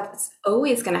 that's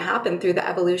always going to happen through the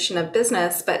evolution of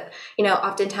business. But,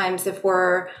 oftentimes if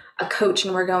we're a coach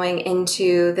and we're going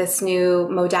into this new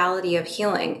modality of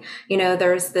healing,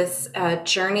 there's this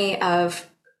journey of,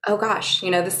 oh gosh,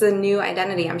 this is a new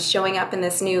identity. I'm showing up in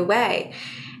this new way.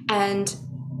 And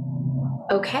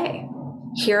okay,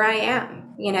 here I am.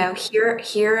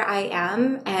 Here I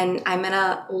am, and I'm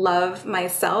gonna love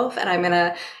myself, and I'm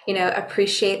gonna,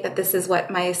 appreciate that this is what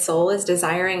my soul is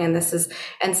desiring, and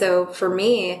so for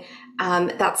me,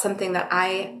 that's something that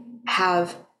I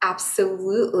have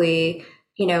absolutely,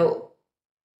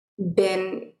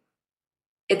 been.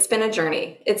 It's been a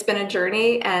journey. It's been a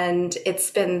journey, and it's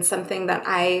been something that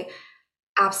I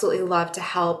absolutely love to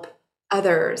help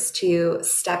others to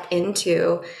step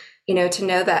into. To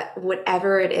know that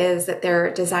whatever it is that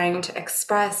they're desiring to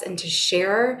express and to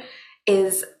share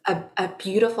is a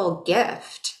beautiful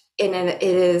gift, and it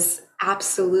is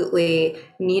absolutely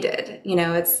needed.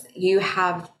 You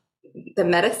have the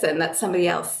medicine that somebody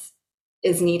else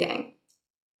is needing.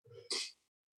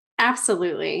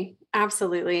 Absolutely.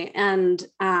 Absolutely. And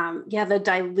the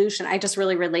dilution, I just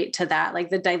really relate to that. Like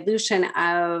the dilution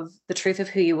of the truth of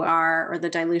who you are or the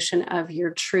dilution of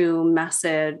your true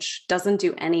message doesn't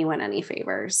do anyone any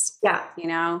favors.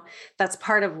 Yeah. That's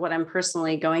part of what I'm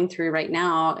personally going through right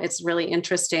now. It's really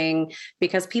interesting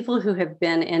because people who have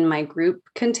been in my group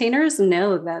containers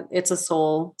know that it's a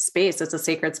soul space. It's a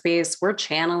sacred space. We're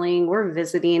channeling, we're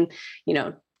visiting,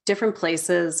 different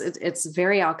places. It's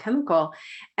very alchemical.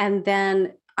 And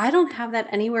then I don't have that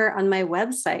anywhere on my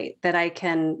website that I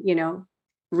can,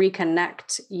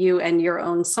 reconnect you and your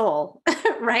own soul,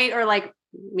 right? Or like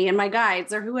me and my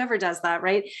guides or whoever does that,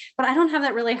 right? But I don't have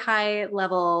that really high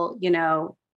level,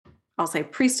 I'll say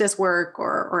priestess work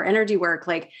or energy work,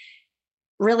 like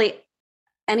really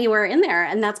anywhere in there.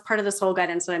 And that's part of the soul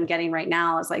guidance that I'm getting right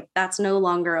now is like, that's no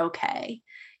longer okay.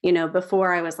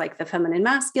 Before I was like the feminine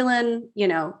masculine,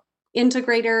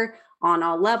 integrator on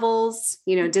all levels,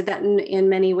 did that in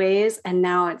many ways. And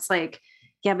now it's like,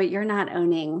 yeah, but you're not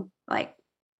owning like,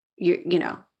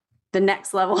 the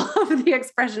next level of the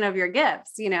expression of your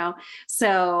gifts,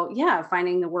 So yeah,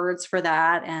 finding the words for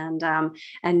that and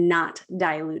not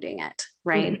diluting it.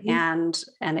 Right. Mm-hmm.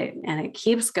 And it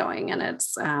keeps going and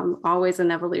it's always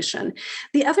an evolution.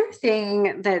 The other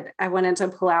thing that I wanted to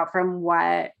pull out from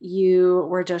what you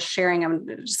were just sharing, I'm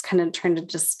just kind of trying to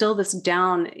distill this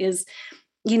down is,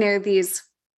 these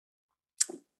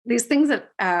things that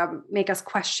make us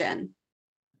question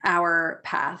our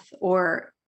path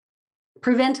or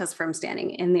prevent us from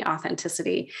standing in the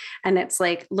authenticity. And it's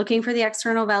like looking for the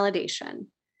external validation,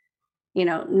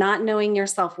 not knowing your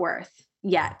self-worth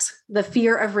yet, the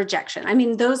fear of rejection. I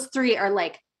mean, those three are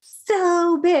like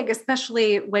so big,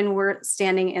 especially when we're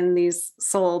standing in these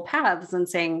soul paths and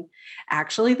saying,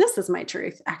 actually, this is my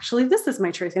truth. Actually, this is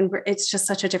my truth. And it's just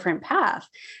such a different path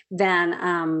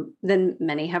than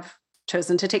many have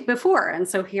chosen to take before. And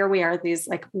so here we are, these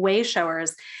like way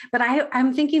showers. But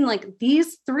I'm thinking like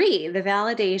these three, the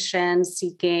validation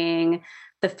seeking,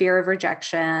 the fear of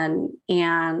rejection,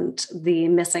 and the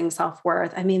missing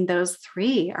self-worth. I mean, those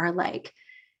three are like,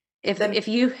 if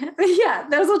you,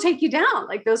 those will take you down.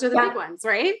 Like those are the big ones,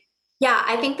 right? Yeah,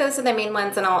 I think those are the main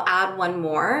ones. And I'll add one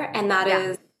more, and that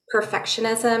is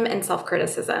perfectionism and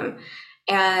self-criticism.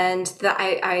 And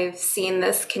I've seen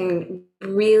this can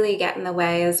really get in the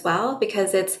way as well,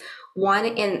 because it's one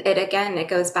in it, again, it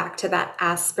goes back to that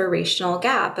aspirational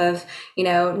gap of,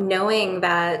 knowing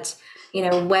that,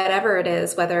 whatever it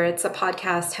is, whether it's a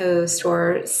podcast host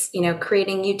or,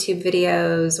 creating YouTube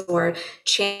videos or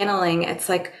channeling, it's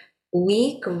like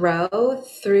we grow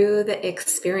through the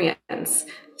experience,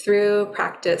 through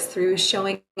practice, through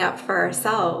showing up for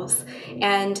ourselves.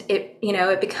 And it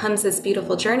becomes this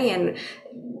beautiful journey. And,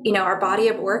 our body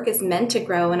of work is meant to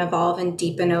grow and evolve and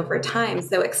deepen over time.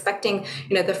 So expecting,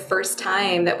 the first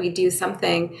time that we do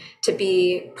something to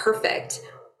be perfect,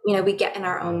 we get in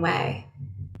our own way.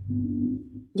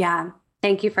 Yeah.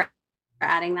 Thank you for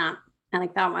adding that. I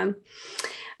like that one.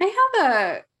 I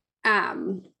have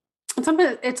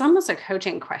it's almost a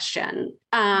coaching question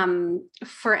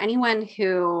for anyone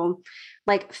who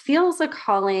like feels a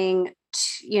calling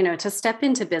to step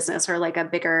into business or like a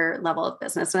bigger level of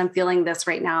business. And I'm feeling this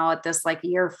right now at this like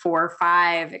year 4 or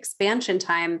 5 expansion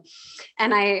time.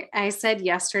 And I said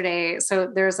yesterday,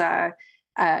 so there's a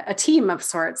team of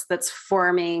sorts that's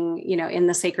forming, in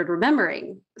the sacred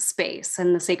remembering space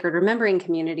and the sacred remembering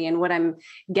community. And what I'm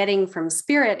getting from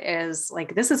spirit is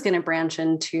like, this is going to branch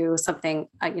into something,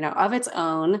 of its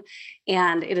own.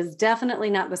 And it is definitely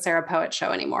not the Sarah Poet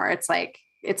show anymore. It's like,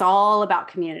 it's all about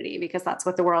community because that's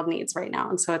what the world needs right now.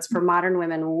 And so it's for modern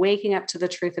women waking up to the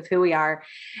truth of who we are.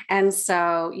 And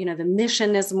so, the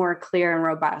mission is more clear and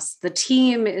robust. The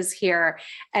team is here.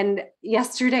 And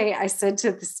yesterday I said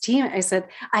to this team, I said,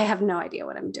 I have no idea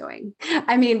what I'm doing.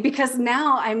 I mean, because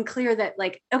now I'm clear that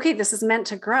like, okay, this is meant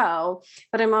to grow,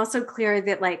 but I'm also clear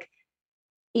that like,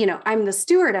 I'm the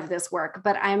steward of this work,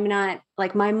 but I'm not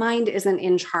like, my mind isn't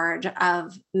in charge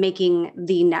of making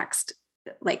the next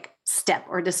like step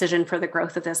or decision for the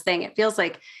growth of this thing. It feels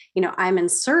like, I'm in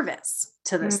service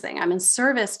to this thing. I'm in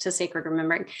service to sacred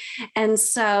remembering. And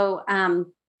so,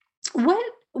 what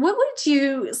would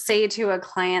you say to a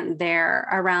client there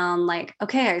around like,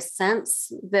 okay, I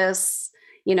sense this,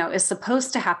 is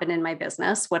supposed to happen in my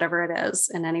business, whatever it is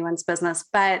in anyone's business,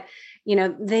 but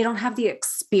they don't have the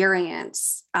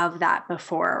experience of that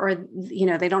before, or,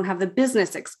 they don't have the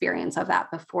business experience of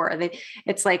that before.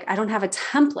 It's like, I don't have a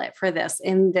template for this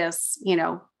in this,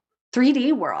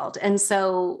 3D world. And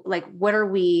so like, what are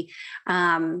we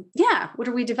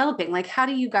developing? Like, how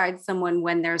do you guide someone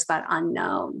when there's that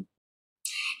unknown?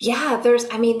 Yeah, there's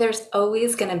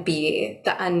always going to be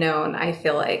the unknown, I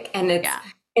feel like. And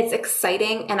it's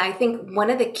exciting. And I think one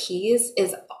of the keys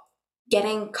is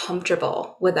getting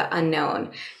comfortable with the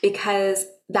unknown, because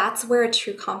that's where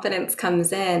true confidence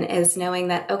comes in, is knowing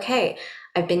that, okay,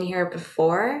 I've been here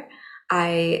before.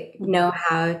 I know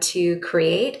how to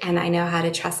create, and I know how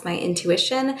to trust my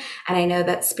intuition, and I know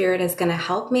that spirit is going to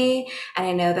help me. And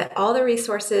I know that all the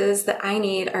resources that I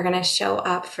need are going to show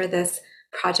up for this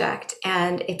project,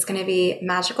 and it's going to be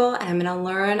magical, and I'm going to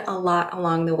learn a lot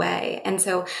along the way. And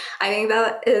so I think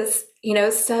that is,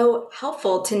 so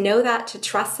helpful to know that, to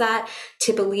trust that,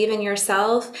 to believe in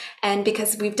yourself. And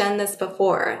because we've done this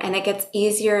before, and it gets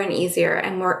easier and easier,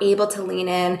 and we're able to lean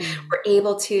in, we're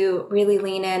able to really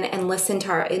lean in and listen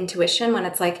to our intuition when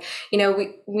it's like,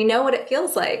 we know what it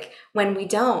feels like when we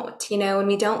don't, when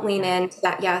we don't lean into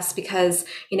that yes, because,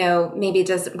 maybe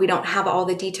we don't have all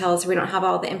the details, we don't have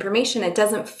all the information. It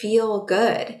doesn't feel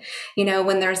good,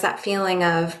 when there's that feeling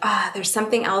of, there's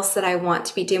something else that I want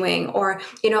to be doing. Or,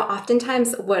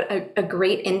 oftentimes what a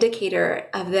great indicator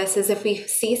of this is if we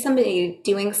see somebody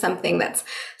doing something that's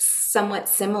somewhat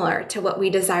similar to what we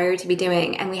desire to be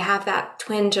doing, and we have that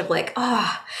twinge of like,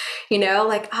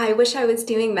 like, I wish I was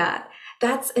doing that.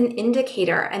 That's an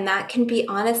indicator. And that can be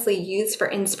honestly used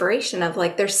for inspiration of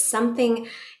like, there's something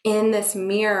in this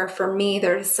mirror for me.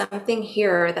 There's something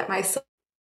here that my soul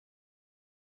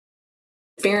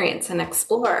experience and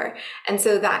explore. And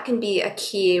so that can be a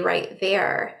key right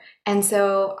there. And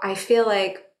so I feel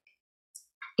like,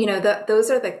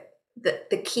 those are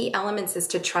the key elements, is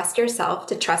to trust yourself,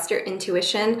 to trust your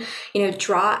intuition,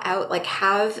 draw out, like,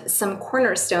 have some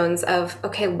cornerstones of,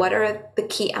 okay, what are the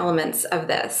key elements of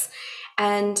this?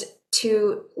 And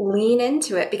to lean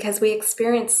into it, because we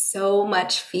experience so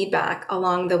much feedback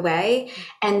along the way,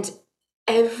 and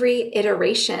every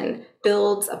iteration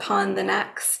builds upon the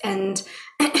next. And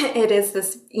it is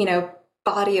this,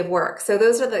 body of work. So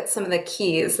those are some of the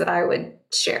keys that I would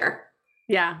share.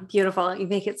 Yeah. Beautiful. You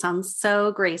make it sound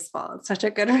so graceful. It's such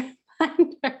a good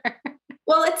reminder.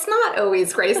 Well, it's not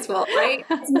always graceful, right?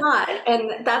 It's not.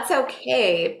 And that's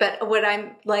okay. But what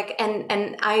I'm like,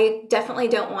 and I definitely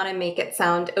don't want to make it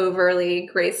sound overly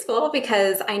graceful,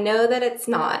 because I know that it's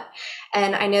not.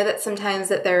 And I know that sometimes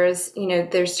that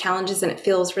there's challenges and it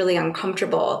feels really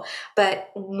uncomfortable. But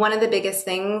one of the biggest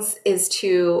things is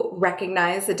to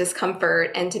recognize the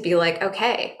discomfort and to be like,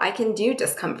 okay, I can do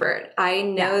discomfort. I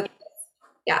know.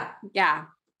 Yeah. Yeah.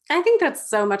 I think that's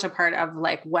so much a part of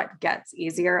like what gets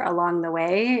easier along the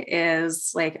way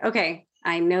is like, okay,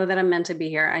 I know that I'm meant to be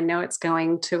here. I know it's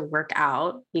going to work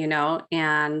out,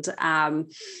 and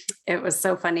it was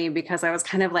so funny because I was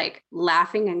kind of like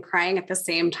laughing and crying at the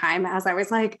same time as I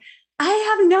was like, I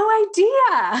have no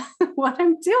idea what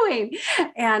I'm doing.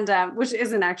 And which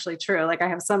isn't actually true. Like I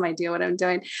have some idea what I'm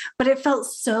doing, but it felt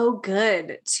so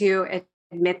good to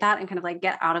admit that and kind of like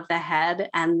get out of the head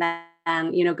and then,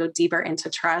 go deeper into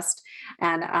trust.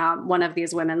 And one of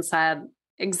these women said,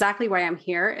 exactly why I'm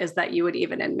here is that you would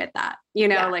even admit that,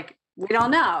 Yeah. like we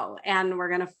don't know, and we're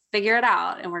going to figure it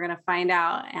out, and we're going to find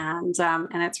out.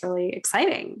 And it's really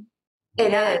exciting. It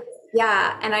is. Yeah.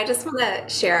 Yeah. And I just want to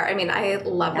share. I mean, I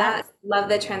love that. Yes. Love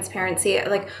the transparency.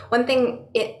 Like one thing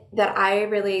that I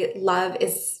really love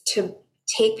is to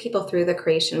take people through the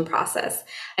creation process.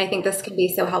 I think this can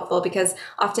be so helpful because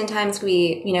oftentimes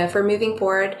if we're moving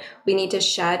forward, we need to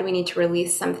shed, we need to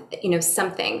release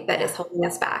something that is holding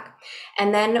us back.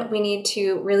 And then we need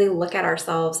to really look at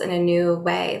ourselves in a new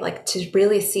way, like to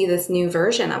really see this new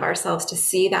version of ourselves, to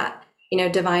see that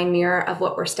divine mirror of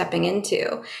what we're stepping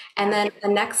into. And then the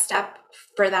next step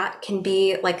for that can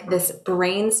be like this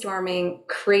brainstorming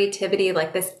creativity,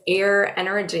 like this air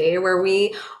energy where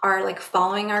we are like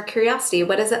following our curiosity.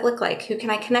 What does it look like? Who can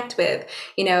I connect with?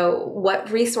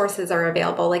 What resources are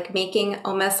available? Like making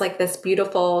almost like this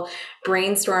beautiful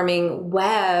brainstorming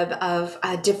web of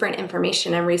different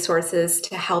information and resources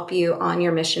to help you on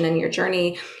your mission and your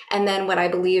journey. And then what I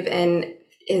believe in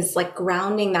is like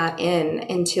grounding that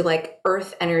into like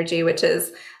earth energy, which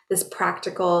is this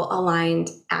practical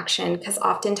aligned action. Because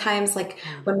oftentimes like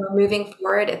when we're moving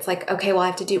forward, it's like, okay, well, I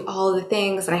have to do all the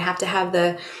things and I have to have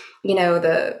the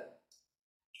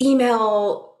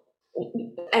email,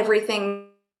 everything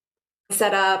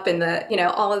set up and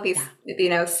all of these,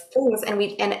 things.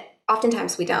 And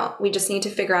oftentimes we don't. We just need to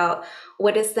figure out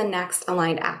what is the next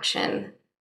aligned action.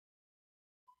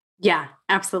 Yeah,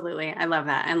 absolutely. I love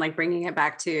that. And like bringing it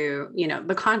back to,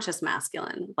 the conscious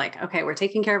masculine, like, okay, we're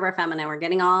taking care of our feminine, we're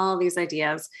getting all these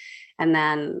ideas. And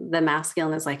then the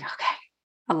masculine is like, okay,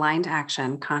 aligned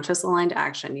action, conscious aligned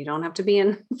action. You don't have to be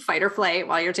in fight or flight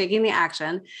while you're taking the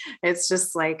action. It's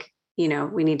just like,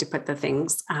 we need to put the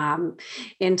things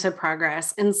into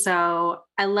progress. And so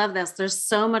I love this. There's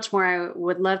so much more I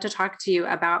would love to talk to you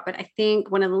about, but I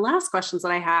think one of the last questions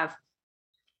that I have,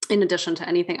 in addition to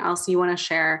anything else you want to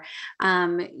share,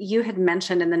 you had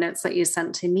mentioned in the notes that you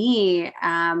sent to me,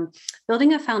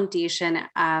 building a foundation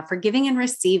for giving and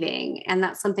receiving. And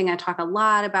that's something I talk a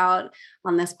lot about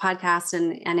on this podcast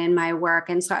and in my work.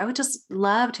 And so I would just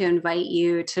love to invite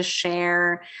you to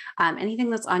share anything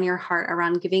that's on your heart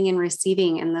around giving and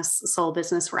receiving in this soul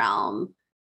business realm.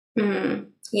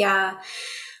 Yeah.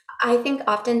 I think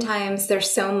oftentimes there's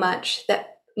so much that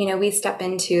we step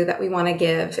into that we want to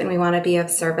give and we want to be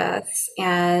of service.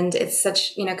 And it's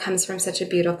such, comes from such a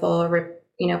beautiful,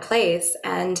 place.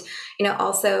 And,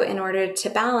 also in order to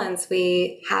balance,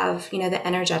 we have, the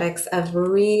energetics of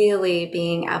really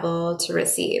being able to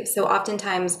receive. So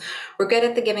oftentimes we're good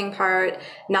at the giving part,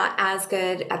 not as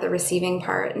good at the receiving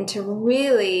part. And to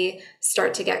really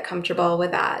start to get comfortable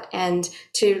with that and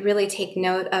to really take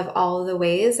note of all the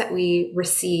ways that we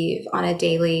receive on a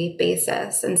daily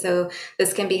basis. And so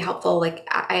this can be helpful. Like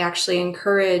I actually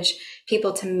encourage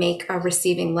people to make a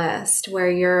receiving list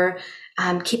where you're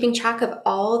keeping track of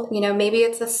all, maybe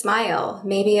it's a smile,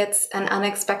 maybe it's an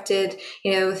unexpected,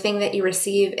 thing that you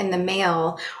receive in the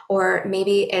mail, or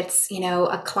maybe it's,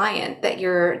 a client that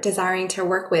you're desiring to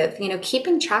work with,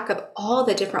 keeping track of all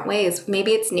the different ways.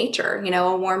 Maybe it's nature,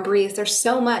 a warm breeze. There's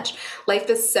so much. Life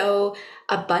is so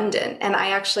abundant. And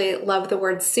I actually love the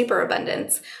word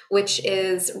superabundance, which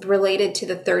is related to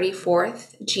the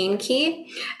 34th gene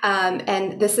key.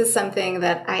 And this is something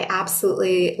that I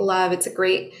absolutely love. It's a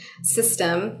great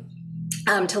system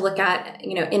to look at,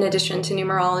 in addition to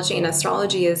numerology and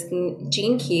astrology, is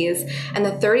gene keys. And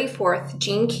the 34th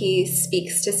gene key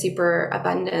speaks to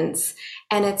superabundance.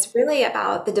 And it's really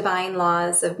about the divine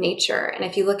laws of nature. And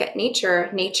if you look at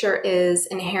nature, nature is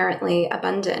inherently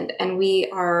abundant and we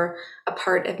are a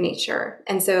part of nature.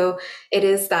 And so it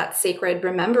is that sacred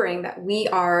remembering that we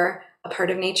are a part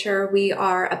of nature, we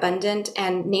are abundant,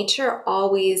 and nature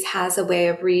always has a way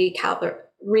of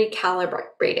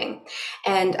recalibrating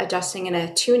and adjusting and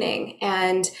attuning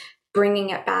and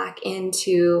bringing it back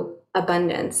into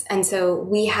abundance. And so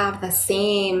we have the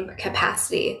same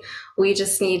capacity. We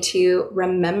just need to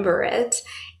remember it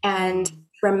and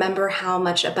remember how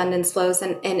much abundance flows.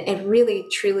 And it really,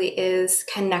 truly is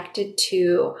connected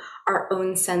to our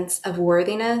own sense of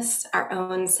worthiness, our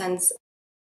own sense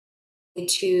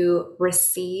to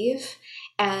receive,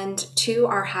 and to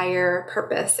our higher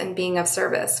purpose and being of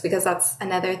service. Because that's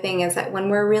another thing, is that when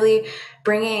we're really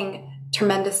bringing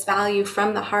tremendous value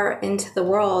from the heart into the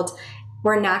world,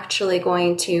 we're naturally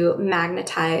going to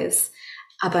magnetize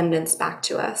abundance back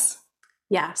to us.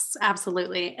 Yes,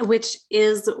 absolutely. Which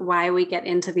is why we get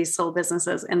into these soul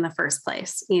businesses in the first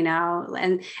place, and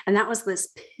that was this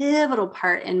pivotal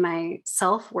part in my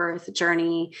self-worth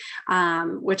journey,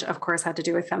 which of course had to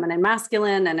do with feminine,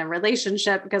 masculine, and a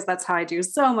relationship, because that's how I do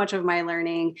so much of my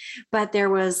learning. But there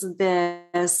was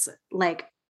this like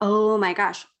oh my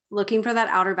gosh, looking for that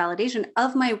outer validation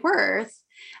of my worth,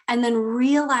 and then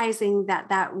realizing that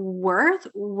that worth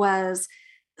was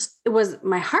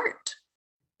my heart.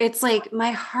 It's like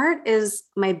my heart is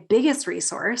my biggest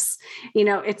resource.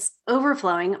 It's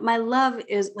overflowing. My love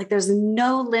is like, there's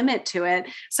no limit to it.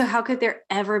 So how could there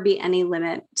ever be any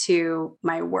limit to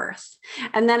my worth?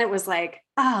 And then it was like,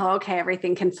 oh, okay,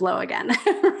 everything can flow again,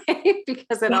 right?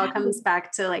 Because it all comes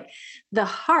back to like the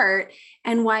heart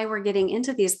and why we're getting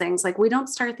into these things. Like we don't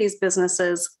start these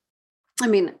businesses. I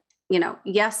mean,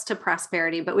 yes to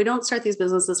prosperity, but we don't start these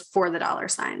businesses for the dollar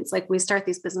signs. Like we start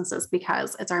these businesses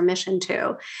because it's our mission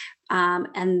too.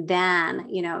 And then,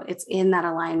 it's in that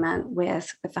alignment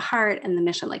with the heart and the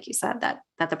mission, like you said, that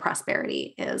the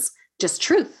prosperity is just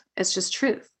truth. It's just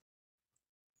truth.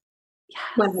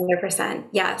 Yes. 100%.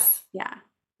 Yes. Yeah.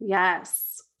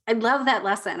 Yes. I love that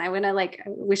lesson.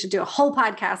 We should do a whole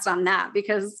podcast on that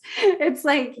because it's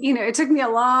like, it took me a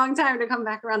long time to come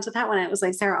back around to that one. It was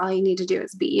like, Sarah, all you need to do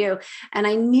is be you. And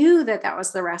I knew that that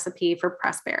was the recipe for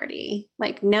prosperity,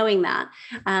 like knowing that.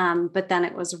 But then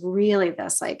it was really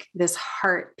this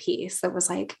heart piece that was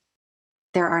like,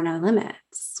 there are no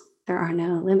limits. There are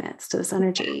no limits to this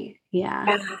energy.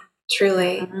 Yeah.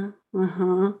 Truly.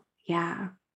 Yeah.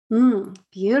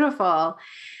 Beautiful.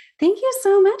 Thank you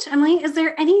so much, Emily. Is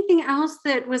there anything else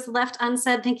that was left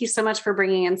unsaid? Thank you so much for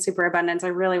bringing in superabundance. I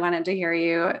really wanted to hear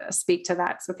you speak to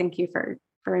that. So thank you for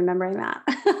remembering that.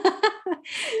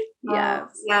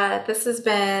 Yes. Yeah, this has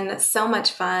been so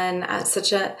much fun.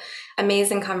 Such an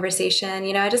amazing conversation.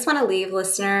 I just want to leave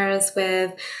listeners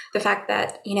with the fact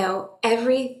that,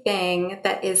 everything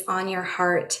that is on your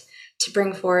heart to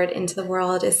bring forward into the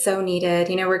world is so needed.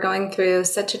 We're going through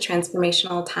such a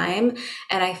transformational time,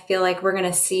 and I feel like we're going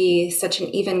to see such an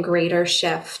even greater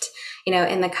shift,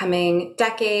 in the coming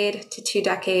decade to 2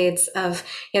 decades of,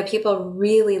 people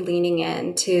really leaning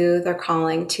into their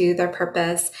calling, to their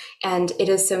purpose, and it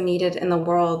is so needed in the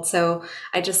world. So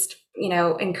I just,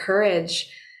 encourage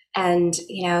and,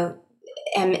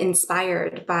 am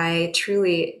inspired by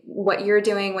truly what you're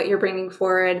doing, what you're bringing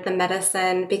forward, the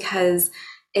medicine, because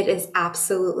it is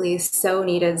absolutely so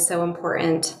needed, so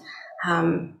important,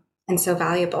 and so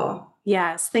valuable.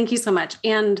 Yes. Thank you so much.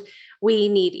 And we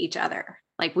need each other.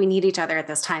 Like we need each other at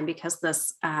this time because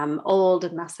this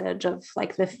old message of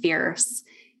like the fierce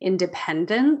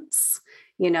independence,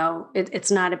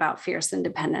 it's not about fierce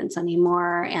independence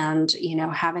anymore. And,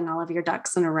 having all of your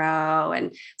ducks in a row.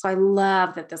 And so I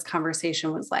love that this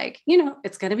conversation was like,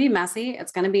 it's going to be messy.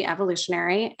 It's going to be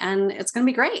evolutionary and it's going to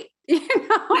be great.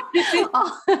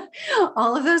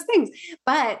 All of those things,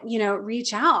 but,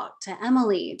 reach out to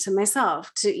Emily, to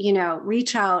myself, to,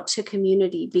 reach out to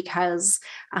community because,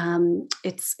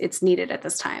 it's needed at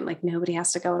this time. Like nobody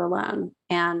has to go it alone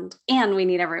and we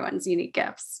need everyone's unique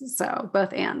gifts. So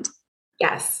both and.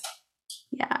 Yes.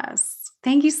 Yes.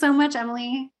 Thank you so much,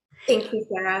 Emily. Thank you,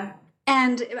 Sarah.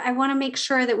 And I want to make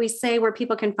sure that we say where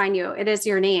people can find you. It is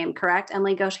your name, correct?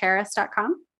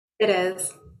 EmilyGhoshHarris.com? It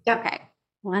is. Yep. Okay.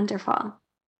 Wonderful.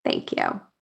 Thank you.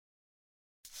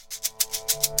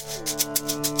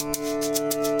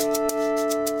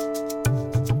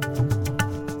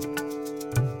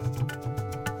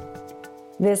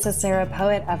 This is Sarah,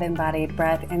 poet of Embodied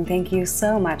Breath, and thank you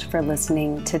so much for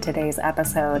listening to today's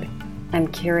episode. I'm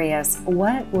curious,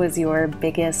 what was your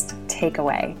biggest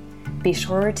takeaway? Be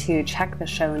sure to check the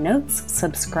show notes,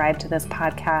 subscribe to this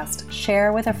podcast,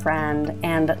 share with a friend,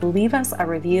 and leave us a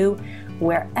review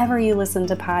wherever you listen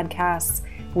to podcasts.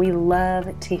 We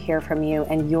love to hear from you,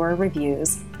 and your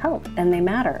reviews help and they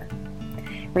matter.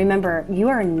 Remember, you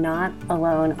are not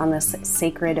alone on this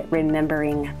sacred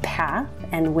remembering path,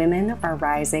 and women are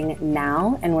rising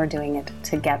now, and we're doing it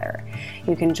together.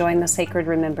 You can join the Sacred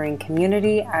Remembering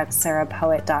community at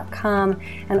sarahpoet.com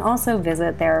and also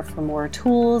visit there for more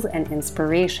tools and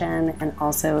inspiration, and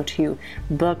also to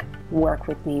book work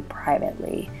with me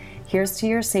privately. Here's to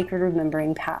your sacred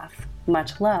remembering path.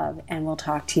 Much love, and we'll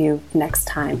talk to you next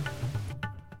time.